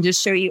town and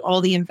just show you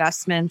all the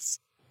investments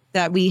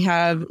that we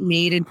have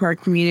made into our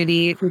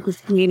community with this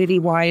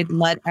community-wide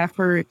led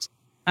effort.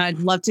 I'd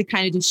love to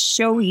kind of just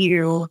show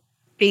you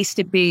face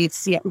to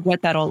face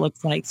what that all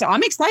looks like. So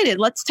I'm excited.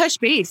 Let's touch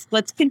base.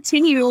 Let's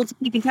continue to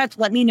keep in touch.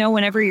 Let me know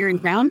whenever you're in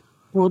town.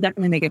 We'll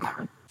definitely make it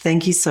happen.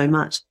 Thank you so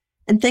much.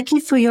 And thank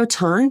you for your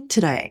time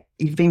today.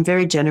 You've been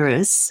very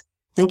generous.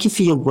 Thank you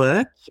for your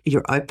work,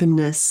 your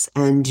openness,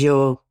 and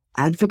your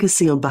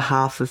advocacy on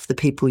behalf of the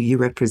people you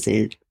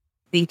represent.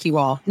 Thank you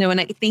all. No, and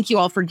I thank you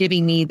all for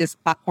giving me this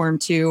platform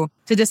to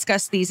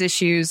discuss these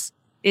issues.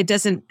 It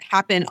doesn't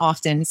happen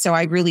often. So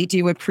I really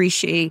do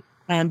appreciate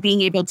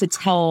being able to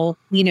tell,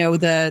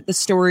 the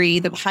story,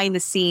 the behind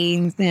the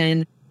scenes,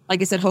 and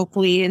like I said,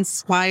 hopefully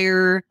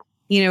inspire,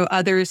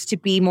 others to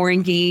be more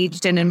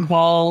engaged and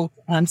involved,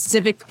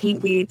 civically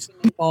engaged,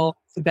 involved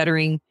to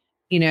bettering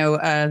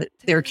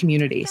their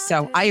community.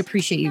 So I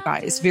appreciate you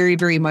guys very,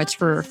 very much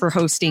for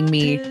hosting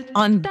me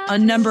on a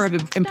number of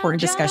important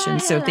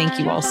discussions. So thank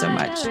you all so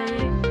much.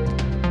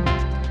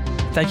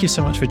 Thank you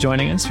so much for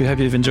joining us. We hope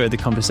you've enjoyed the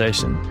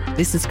conversation.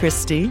 This is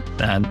Christy.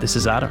 And this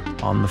is Adam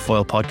on the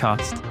Foil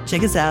Podcast.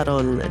 Check us out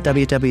on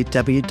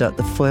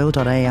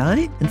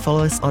www.thefoil.ai and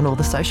follow us on all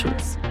the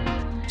socials.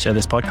 Share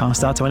this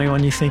podcast out to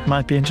anyone you think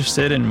might be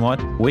interested in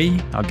what we,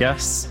 our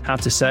guests,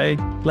 have to say.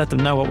 Let them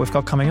know what we've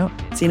got coming up.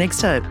 See you next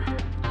time.